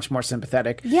Ward much more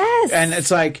sympathetic. Yes. And it's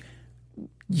like,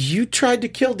 you tried to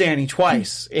kill Dany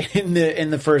twice in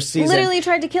the first season. Literally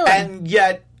tried to kill him. And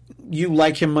yet you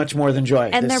like him much more than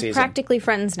Joy And this they're season. practically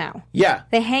friends now. Yeah.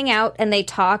 They hang out and they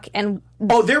talk and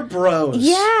Oh, they're bros.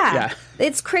 yeah.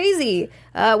 It's crazy,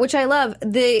 which I love.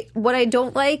 What I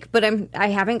don't like, but I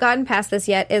haven't gotten past this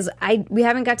yet, is we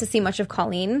haven't got to see much of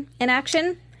Colleen in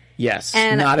action. Yes.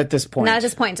 And not at this point. Not at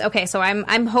this point. Okay, so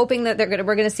I'm hoping that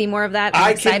we're gonna see more of that. I'm I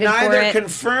can excited for neither it.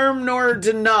 confirm nor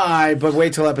deny, but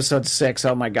wait till episode 6.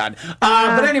 Oh my god!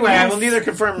 But anyway, I will neither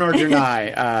confirm nor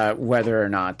deny whether or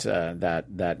not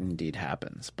that indeed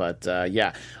happens. But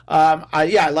yeah,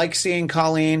 I like seeing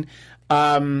Colleen,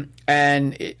 and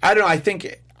I don't know. I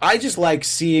think I just like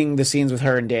seeing the scenes with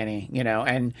her and Dany.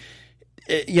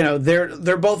 And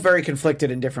they're both very conflicted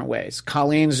in different ways.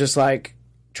 Colleen's just like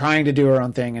trying to do her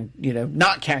own thing and,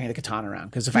 not carrying the katana around.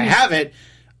 Because if I have it,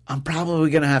 I'm probably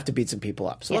going to have to beat some people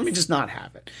up. So let me just not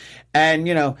have it. And,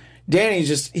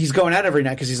 Danny's he's going out every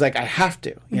night because he's like, I have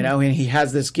to, and he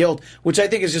has this guilt, which I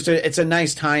think is it's a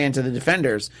nice tie into the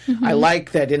Defenders. I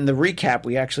like that in the recap,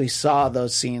 we actually saw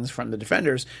those scenes from the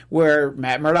Defenders where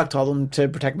Matt Murdock told him to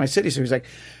protect my city. So he's like,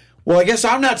 well, I guess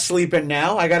I'm not sleeping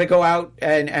now. I got to go out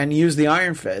and use the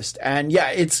Iron Fist. And yeah,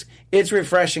 it's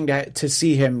refreshing to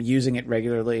see him using it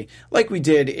regularly, like we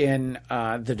did in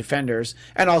the Defenders,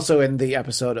 and also in the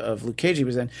episode of Luke Cage he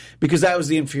was in, because that was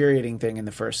the infuriating thing in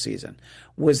the first season,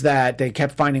 was that they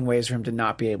kept finding ways for him to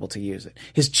not be able to use it.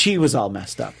 His chi was all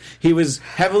messed up. He was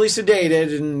heavily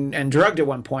sedated and drugged at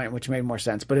one point, which made more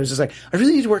sense. But it was just like, I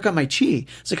really need to work on my chi.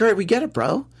 It's like, all right, we get it,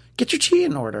 bro. Get your chi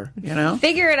in order,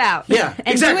 Figure it out. Yeah, and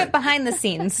exactly. do it behind the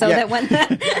scenes so Yeah. that when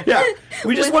Yeah,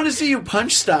 we just want to see you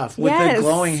punch stuff with Yes. the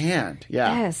glowing hand.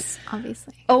 Yeah. Yes.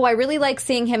 Obviously. Oh, I really like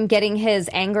seeing him getting his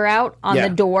anger out on Yeah.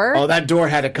 the door. Oh, that door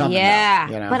had it coming. Yeah,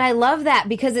 though, but I love that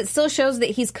because it still shows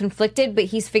that he's conflicted, but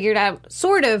he's figured out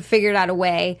a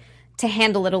way to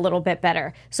handle it a little bit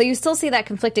better. So you still see that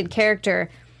conflicted character,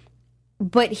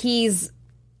 but he's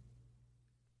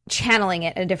channeling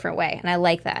it in a different way, and I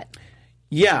like that.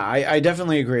 Yeah, I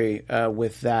definitely agree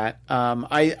with that.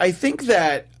 I think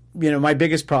that, my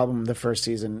biggest problem the first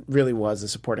season really was the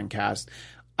supporting cast.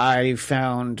 I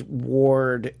found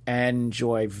Ward and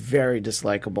Joy very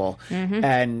dislikable,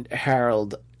 and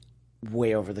Harold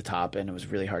way over the top, and it was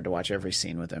really hard to watch every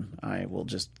scene with him. I will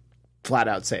just flat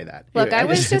out say that. Look, I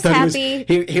was just thought happy.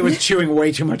 He was chewing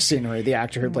way too much scenery, the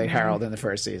actor who played Harold in the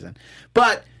first season.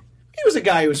 But he was a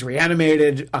guy who was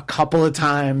reanimated a couple of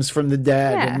times from the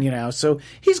dead, Yeah. and so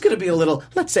he's going to be a little,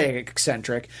 let's say,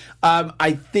 eccentric.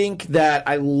 I think that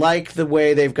I like the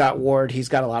way they've got Ward. He's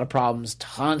got a lot of problems,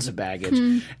 tons of baggage,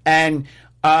 and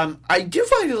I do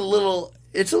find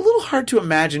it's a little hard to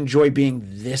imagine Joy being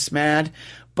this mad,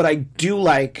 but I do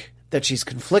like that she's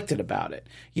conflicted about it.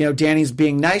 Dany's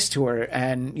being nice to her,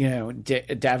 and,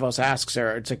 Davos asks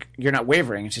her, it's like, you're not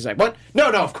wavering. And she's like, what? No,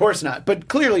 of course not. But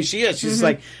clearly she is. She's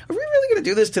like, are we really going to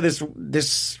do this to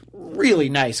this really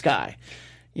nice guy?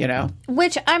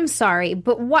 Which I'm sorry,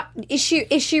 but what is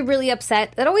she really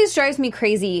upset? That always drives me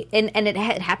crazy, and it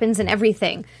happens in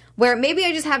everything. Where maybe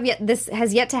I just this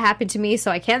has yet to happen to me, so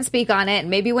I can't speak on it. And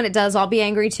maybe when it does, I'll be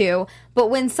angry too. But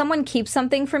when someone keeps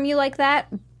something from you like that,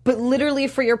 but literally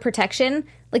for your protection,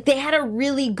 like they had a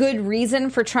really good reason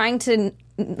for trying to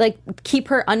keep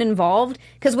her uninvolved,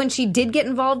 because when she did get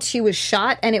involved, she was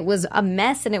shot and it was a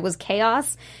mess and it was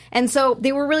chaos. And so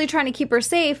they were really trying to keep her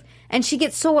safe, and she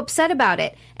gets so upset about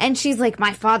it. And she's like,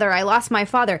 I lost my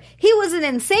father. He was an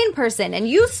insane person and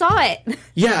you saw it.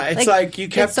 Yeah, it's like you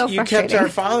kept so you kept frustrating. our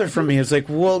father from me. It's like,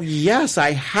 well, yes,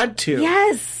 I had to.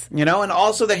 Yes. And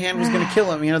also the hand was going to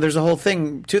kill him. There's a whole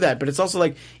thing to that. But it's also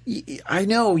like, I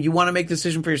know you want to make the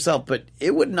decision for yourself, but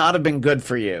it would not have been good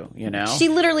for you, She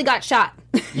literally got shot.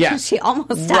 Yeah. She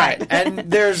almost died. Right. And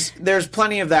there's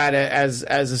plenty of that as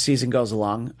the season goes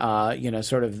along,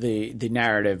 sort of the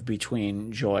narrative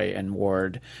between Joy and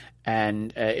Ward.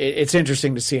 And it's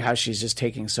interesting to see how she's just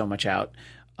taking so much out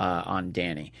on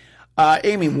Dany.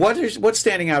 Amy, what's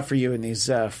standing out for you in these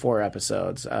 4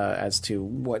 episodes as to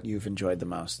what you've enjoyed the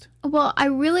most? Well, I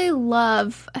really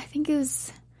love, I think it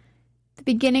was the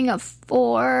beginning of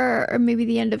 4 or maybe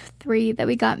the end of 3 that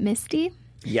we got Misty.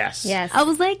 Yes. I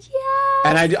was like,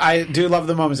 yeah. And I do love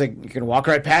the moments like, you can walk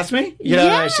right past me? You know,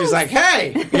 Yes. she's like,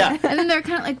 hey! Yeah. And then they're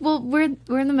kind of like, well, we're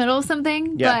in the middle of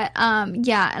something. Yeah. But,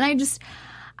 yeah. And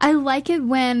I like it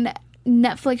when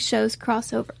Netflix shows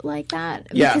cross over like that.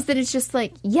 Yeah. Because then it's just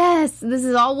like, yes, this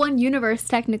is all one universe,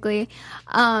 technically.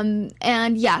 And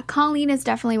yeah, Colleen is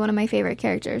definitely one of my favorite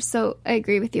characters. So I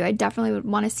agree with you. I definitely would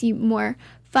want to see more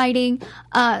fighting.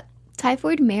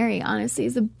 Typhoid Mary, honestly,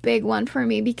 is a big one for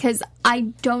me because I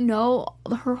don't know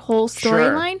her whole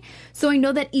storyline. Sure. So I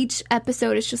know that each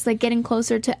episode is just like getting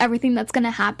closer to everything that's going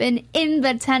to happen in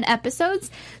the 10 episodes.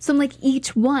 So I'm like,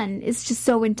 each one is just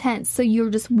so intense. So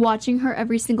you're just watching her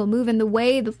every single move. And the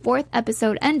way the 4th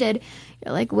episode ended,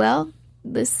 you're like, well,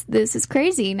 this is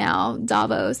crazy now,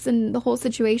 Davos and the whole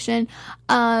situation.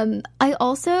 I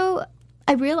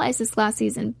realized this last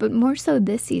season, but more so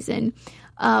this season,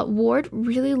 Ward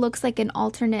really looks like an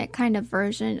alternate kind of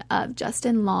version of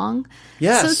Justin Long.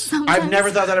 Yes. So I've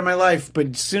never thought that in my life, but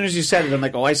as soon as you said it, I'm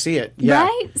like, oh, I see it. Yeah.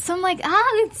 Right? So I'm like,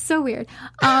 it's so weird.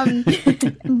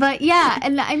 But yeah,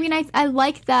 and I mean, I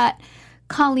like that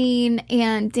Colleen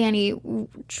and Danny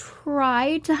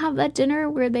tried to have that dinner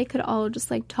where they could all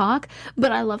just like talk,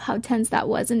 but I love how tense that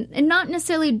was and not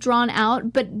necessarily drawn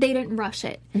out, but they didn't rush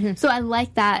it. Mm-hmm. So I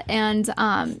like that. And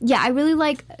yeah, I really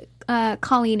like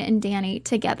Colleen and Danny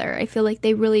together. I feel like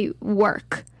they really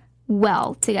work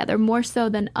well together, more so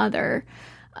than other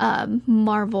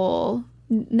Marvel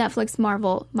Netflix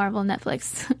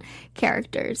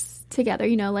characters together.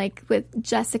 You know, like with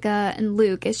Jessica and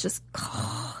Luke, it's just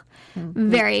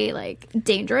very like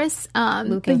dangerous.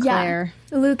 Luke and Claire.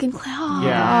 Luke and Claire.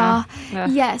 Yeah.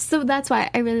 Yeah. So that's why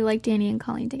I really like Danny and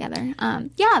Colleen together.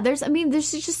 Yeah. There's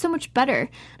just so much better.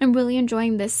 I'm really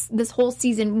enjoying this whole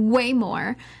season way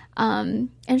more. And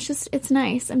it's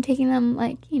nice. I'm taking them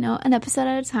like, an episode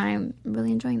at a time. I'm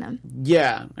really enjoying them.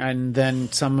 Yeah, and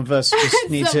then some of us just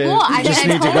need to go on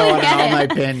an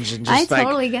all-night binge and just I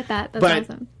totally get that. That's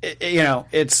awesome.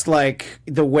 It's like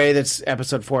the way that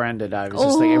episode 4 ended. I was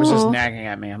just like, it was just nagging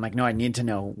at me. I'm like, no, I need to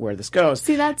know where this goes.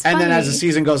 See, that's and funny. then as the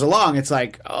season goes along, it's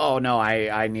like, oh no,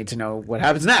 I need to know what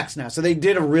happens next now. So they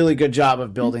did a really good job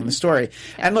of building the story.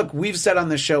 And look, we've said on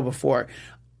this show before,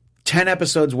 10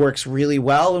 episodes works really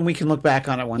well, and we can look back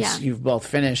on it once you've both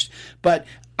finished. But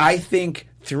I think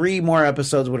 3 more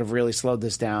episodes would have really slowed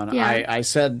this down. Yeah. I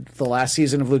said the last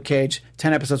season of Luke Cage,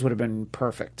 10 episodes would have been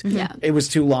perfect. Yeah. It was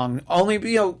too long, only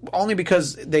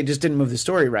because they just didn't move the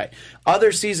story right.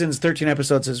 Other seasons, 13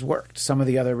 episodes has worked, some of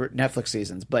the other Netflix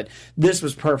seasons, but this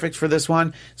was perfect for this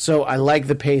one. So I like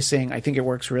the pacing. I think it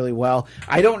works really well.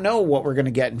 I don't know what we're going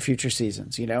to get in future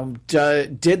seasons.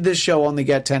 Did this show only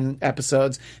get 10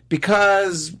 episodes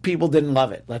because people didn't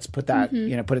love it? Let's put that,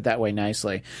 put it that way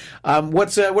nicely.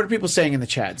 What are people saying in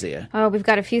the chat, Zia? Oh, we've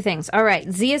got a few things. All right.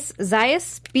 Zayas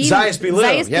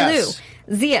Bilou, yes.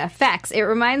 Zia, facts. It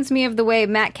reminds me of the way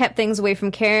Matt kept things away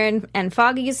from Karen and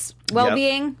Foggy's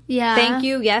well-being. Yep. Yeah. Thank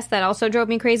you. Yes, that also drove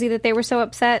me crazy that they were so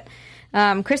upset.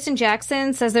 Kristen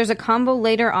Jackson says there's a combo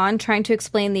later on trying to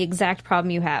explain the exact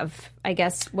problem you have. I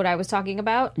guess what I was talking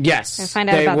about. Yes. I find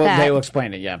out about that. They will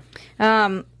explain it, yeah.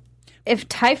 If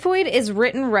Typhoid is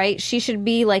written right, she should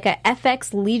be like a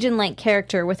FX Legion-like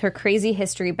character with her crazy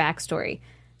history backstory.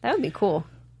 That would be cool.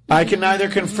 I can neither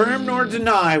confirm nor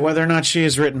deny whether or not she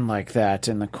is written like that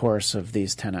in the course of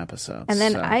these 10 episodes. And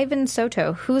then Ivan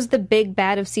Soto, who's the big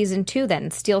bad of season 2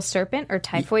 then? Steel Serpent or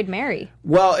Typhoid Mary?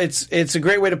 Well, it's a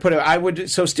great way to put it.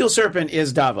 So Steel Serpent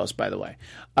is Davos, by the way.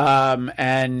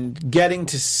 And getting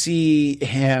to see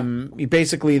him,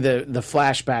 basically the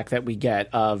flashback that we get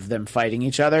of them fighting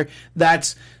each other,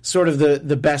 that's sort of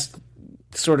the best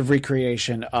sort of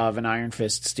recreation of an Iron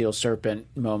Fist Steel Serpent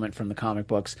moment from the comic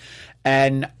books.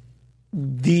 And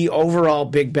the overall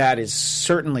big bad is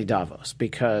certainly Davos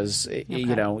because,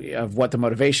 of what the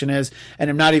motivation is. And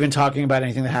I'm not even talking about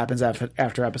anything that happens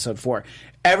after episode 4.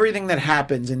 Everything that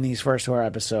happens in these first 4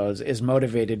 episodes is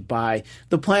motivated by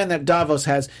the plan that Davos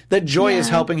has, that Joy is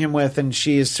helping him with, and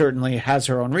she certainly has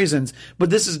her own reasons. But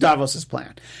this is Davos's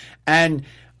plan. And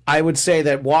I would say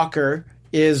that Walker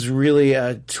is really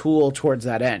a tool towards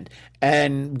that end.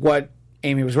 And what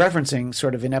Amy was referencing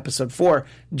sort of in episode 4,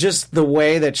 just the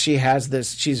way that she has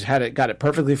this, she's got it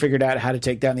perfectly figured out how to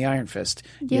take down the Iron Fist.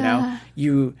 Yeah.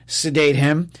 You sedate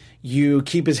him, you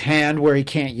keep his hand where he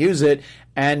can't use it,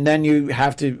 and then you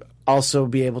have to also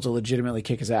be able to legitimately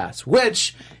kick his ass,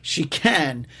 which she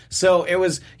can. So it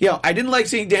was, I didn't like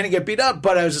seeing Danny get beat up,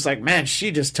 but I was just like, man,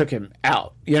 she just took him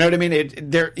out. You know what I mean?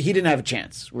 He didn't have a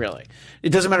chance, really. It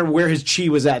doesn't matter where his chi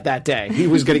was at that day. He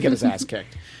was going to get his ass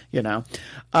kicked,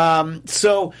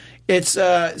 So it's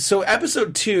so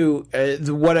episode 2.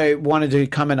 What I wanted to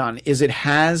comment on is it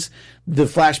has the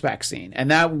flashback scene, and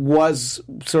that was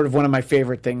sort of one of my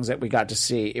favorite things that we got to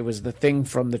see. It was the thing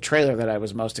from the trailer that I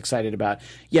was most excited about.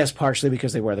 Yes, partially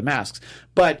because they wear the masks,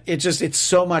 but it's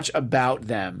so much about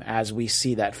them as we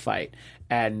see that fight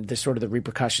and the sort of the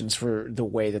repercussions for the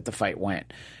way that the fight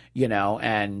went.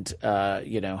 And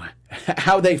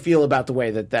how they feel about the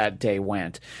way that day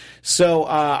went. So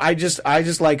I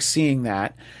just like seeing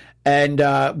that. And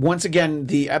once again,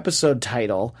 the episode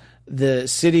title, "The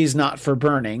City's Not for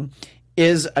Burning,"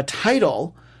 is a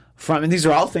title from, and these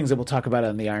are all things that we'll talk about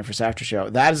on the Iron Fist After Show.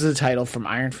 That is the title from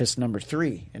Iron Fist number 3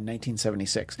 in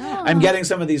 1976. Oh. I'm getting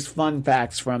some of these fun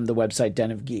facts from the website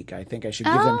Den of Geek. I think I should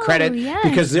give them credit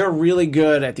because they're really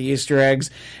good at the Easter eggs,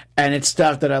 and it's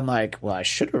stuff that I'm like, well, I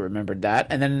should have remembered that.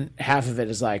 And then half of it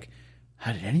is like,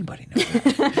 how did anybody know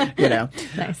that?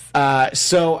 Nice.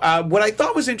 So what I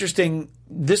thought was interesting,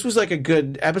 this was like a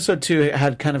good, episode 2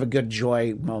 had kind of a good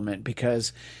Joy moment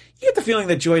because you get the feeling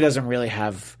that Joy doesn't really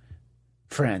have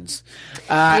friends.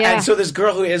 And so this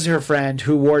girl who is her friend,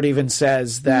 who Ward even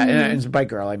says that, and by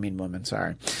girl I mean woman,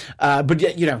 sorry. But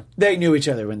yet, they knew each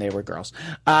other when they were girls.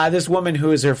 This woman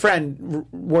who is her friend,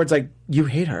 Ward's like, you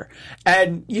hate her.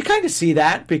 And you kind of see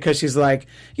that because she's like,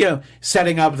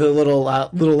 setting up the little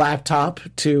laptop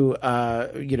to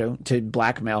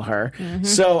blackmail her. Mm-hmm.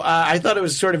 So I thought it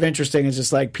was sort of interesting. It's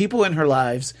just like people in her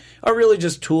lives are really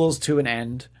just tools to an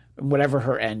end, whatever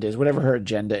her end is, whatever her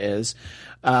agenda is.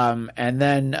 And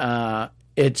then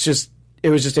it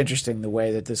was just interesting the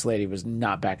way that this lady was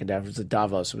not backing down. It was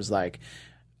Davos. It was like,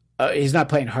 he's not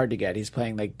playing hard to get. He's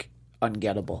playing like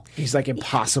ungettable. He's like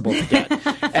impossible to get.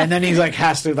 And then he's like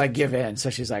has to like give in.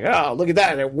 So she's like, oh, look at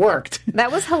that. It worked.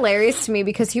 That was hilarious to me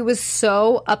because he was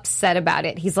so upset about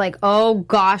it. He's like, oh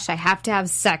gosh, I have to have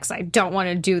sex. I don't want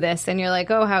to do this. And you're like,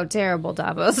 oh, how terrible,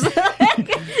 Davos.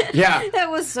 Yeah.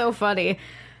 That was so funny.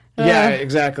 Yeah,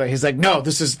 exactly. He's like, no,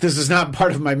 this is not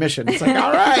part of my mission. It's like,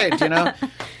 all right,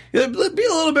 be a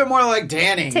little bit more like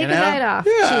Danny. Take a night off.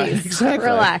 Yeah, jeez. exactly.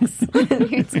 Relax.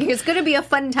 It's going to be a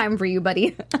fun time for you,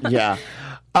 buddy. Yeah.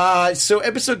 So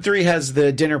episode 3 has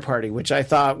the dinner party, which I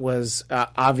thought was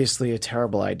obviously a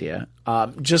terrible idea.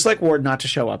 Just like Ward not to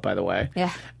show up, by the way.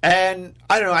 Yeah. And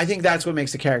I don't know. I think that's what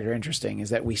makes the character interesting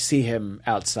is that we see him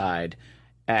outside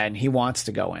and he wants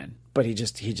to go in. But he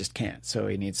just can't. So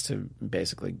he needs to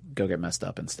basically go get messed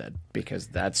up instead because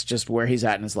that's just where he's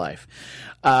at in his life.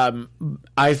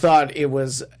 I thought it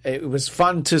was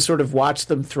fun to sort of watch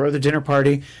them throw the dinner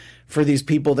party for these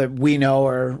people that we know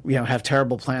or have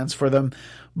terrible plans for them.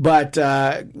 But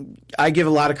I give a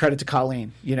lot of credit to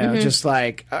Colleen. Just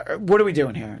like what are we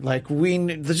doing here? Like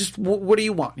what do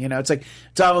you want? It's like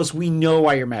Davos. We know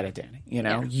why you're mad at Danny.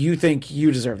 You think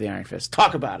you deserve the Iron Fist.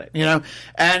 Talk about it. And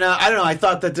I don't know. I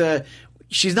thought that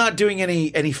she's not doing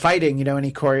any fighting.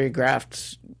 Any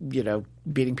choreographed.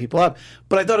 Beating people up.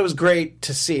 But I thought it was great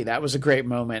to see. That was a great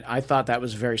moment. I thought that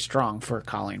was very strong for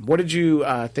Colleen. What did you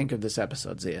think of this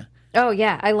episode, Zia? Oh,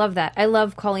 yeah. I love that. I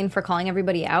love Colleen for calling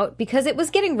everybody out because it was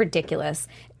getting ridiculous.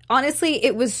 Honestly,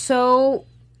 it was so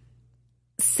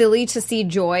silly to see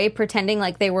Joy pretending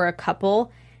like they were a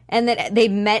couple and that they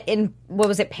met in, what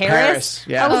was it, Paris?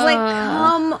 Yeah. I was like,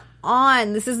 come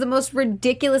on. This is the most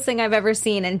ridiculous thing I've ever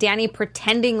seen. And Danny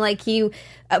pretending like he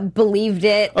believed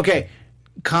it. Okay.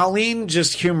 Colleen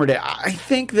just humored it. I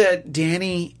think that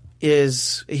Danny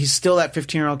he's still that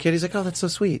 15-year-old kid. He's like, oh, that's so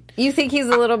sweet. You think he's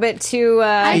a little bit too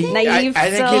naive?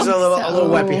 I think he's a little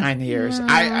wet behind the ears.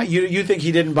 You think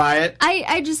he didn't buy it?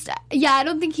 I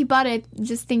don't think he bought it.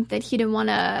 Just think that he didn't want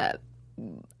to,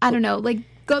 I don't know, like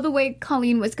go the way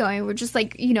Colleen was going. We're just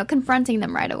like, confronting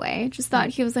them right away. Just thought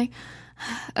he was like,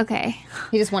 okay.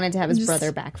 He just wanted to have his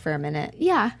brother back for a minute.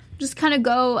 Yeah. Just kind of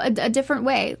go a different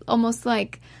way. Almost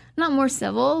like, not more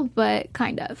civil, but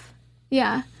kind of.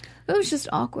 Yeah. It was just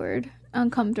awkward,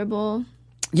 uncomfortable.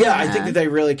 Yeah, I think that they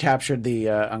really captured the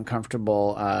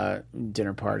uncomfortable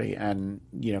dinner party. And,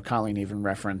 Colleen even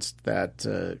referenced that,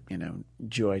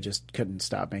 Joy just couldn't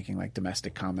stop making, like,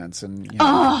 domestic comments. And, and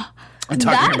talking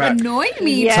that about, annoyed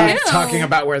me, too. Talking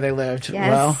about where they lived. Yes.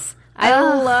 Well, I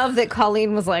love that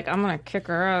Colleen was like, I'm going to kick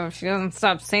her out if she doesn't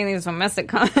stop saying these domestic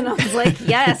comments. I was like,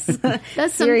 yes.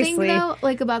 That's Seriously. something, though,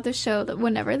 like, about the show that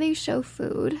whenever they show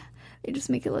food, they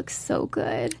just make it look so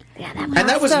good. Yeah, And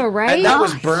that was right? and that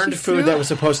was Oh, burned she food threw that it. was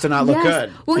supposed to not look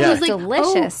good. Well, yeah. he was like,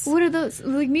 Delicious. "Oh, what are those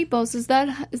like meatballs? Is that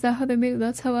how they make?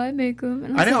 That's how I make them."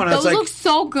 And I know, like, and I was those like- look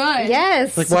so good.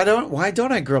 Yes. Like why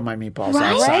don't I grill my meatballs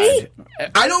Right? outside?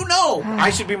 I don't know.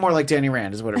 I should be more like Danny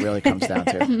Rand is what it really comes down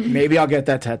to. Maybe I'll get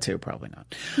that tattoo. Probably not.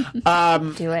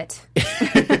 Do it.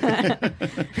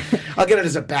 I'll get it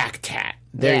as a back tat.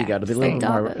 There Yeah, you go. To be a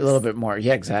there little bit more.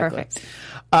 Yeah, exactly.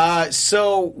 Perfect.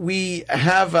 So we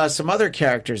have some other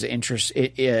characters introduced,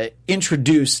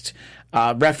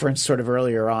 referenced sort of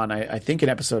earlier on. I think in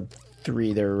episode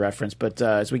 3 they were referenced, but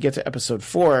as we get to episode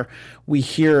 4, we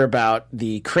hear about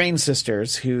the Crane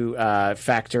sisters who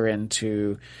factor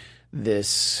into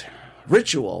this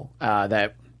ritual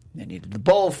that they needed the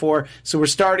bowl for. So we're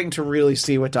starting to really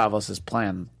see what Davos's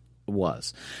plan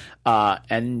was.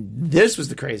 And this was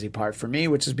the crazy part for me,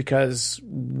 which is because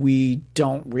we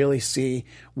don't really see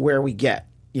where we get.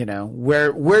 You know,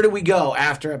 where do we go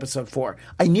after episode 4?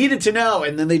 I needed to know,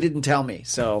 and then they didn't tell me.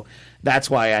 So that's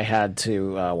why I had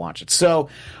to watch it. So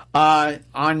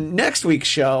on next week's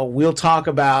show, we'll talk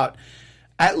about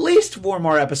at least 4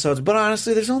 more episodes. But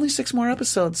honestly, there's only 6 more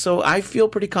episodes. So I feel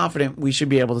pretty confident we should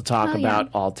be able to talk about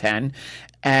all 10.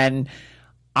 And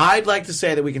I'd like to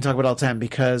say that we can talk about all 10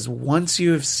 because once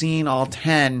you have seen all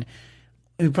 10,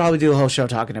 we probably do a whole show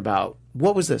talking about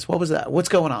what was this? What was that? What's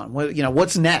going on?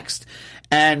 What's next?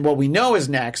 And what we know is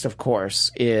next, of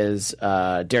course, is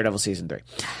Daredevil Season 3.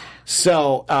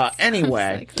 So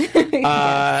anyway,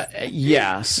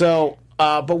 yeah. So,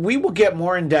 but we will get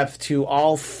more in depth to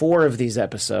all 4 of these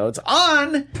episodes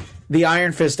on the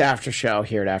Iron Fist After Show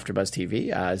here at AfterBuzz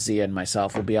TV. Zia and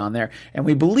myself will be on there, and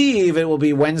we believe it will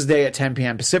be Wednesday at 10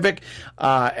 p.m. Pacific.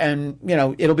 And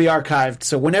it'll be archived,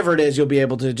 so whenever it is, you'll be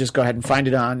able to just go ahead and find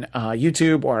it on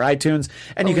YouTube or iTunes,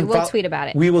 and you can we will tweet about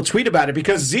it. We will tweet about it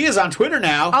because Zia's on Twitter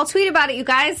now. I'll tweet about it, you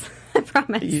guys. I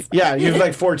promise. Yeah, you have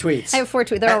like 4 tweets. I have 4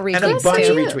 tweets. They're all retweets. And a bunch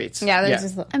of too. retweets. Yeah, there's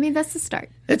just. I mean, that's the start.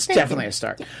 It's definitely a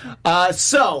start.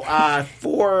 So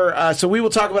we will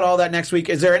talk about all that next week.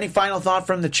 Is there any final thought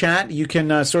from the chat? You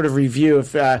can sort of review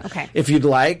if you'd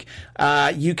like.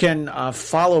 You can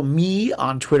follow me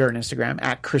on Twitter and Instagram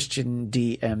at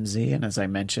ChristianDMZ. And as I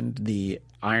mentioned, the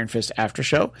Iron Fist After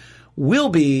Show will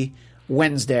be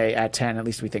Wednesday at 10. At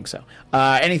least we think so.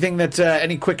 Anything that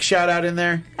any quick shout out in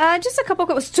there? Just a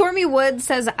couple. Stormy Wood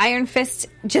says Iron Fist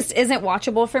just isn't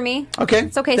watchable for me. Okay,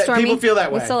 it's okay. Stormy, people feel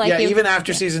that way. We still like you. Even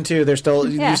after season 2, there's still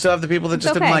you still have the people that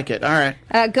just didn't like it. All right.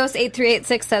 Ghost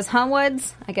 8386 says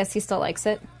Hunwoods. I guess he still likes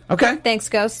it. Okay. Thanks,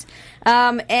 Ghost.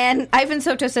 And Ivan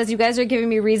Soto says, you guys are giving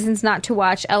me reasons not to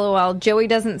watch. LOL. Joey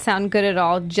doesn't sound good at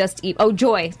all. Just evil. Oh,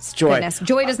 Joy. Goodness.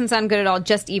 Joy doesn't sound good at all.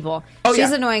 Just evil. Oh, She's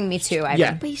yeah. annoying me too, Ivan.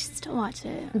 Yeah. But you should still watch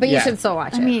it. But you Yeah. should still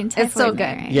watch it. I mean, it's so Typhoid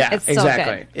good. Mary. Yeah, it's exactly.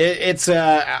 So good. It's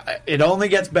it only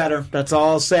gets better. That's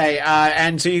all I'll say.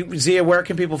 And so, Zia, where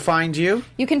can people find you?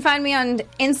 You can find me on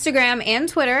Instagram and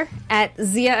Twitter at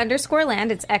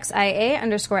Zia_land. It's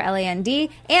XIA_LAND.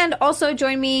 And also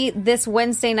join me this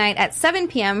Wednesday night at 7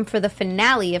 p.m. for the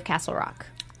finale of Castle Rock.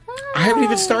 I haven't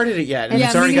even started it yet, and Yeah,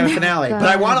 it's already me got a neither. finale. But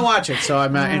I want to watch it, so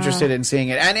I'm interested in seeing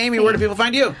it. And Amy, where do people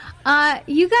find you?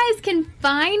 You guys can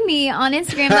find me on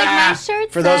Instagram, like my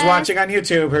shirt For those says. watching on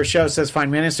YouTube, her show says find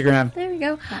me on Instagram. There we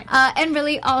go. And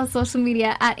really all social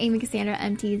media at Amy Cassandra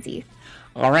MTZ.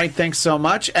 All right, thanks so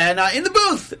much. And in the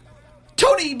booth,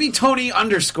 Tony B. Tony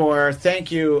 _.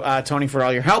 Thank you, Tony, for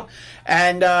all your help.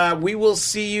 And we will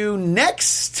see you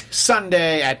next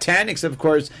Sunday at 10, except, of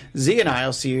course, Z and I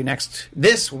will see you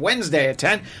this Wednesday at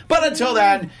 10. But until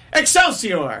then,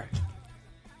 Excelsior!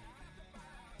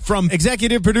 From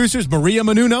executive producers Maria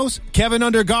Menounos, Kevin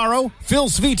Undergaro, Phil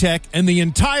Svitek, and the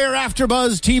entire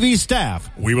AfterBuzz TV staff,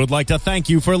 we would like to thank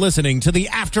you for listening to the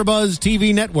AfterBuzz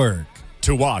TV network.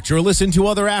 To watch or listen to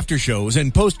other after shows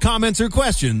and post comments or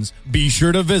questions, be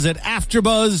sure to visit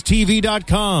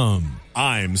AfterBuzzTV.com.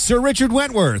 I'm Sir Richard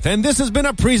Wentworth, and this has been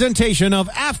a presentation of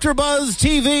AfterBuzz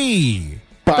TV.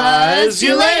 Buzz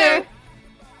you later!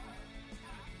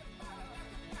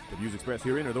 The views expressed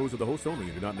herein are those of the hosts only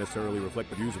and do not necessarily reflect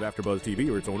the views of AfterBuzz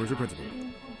TV or its owners or principals.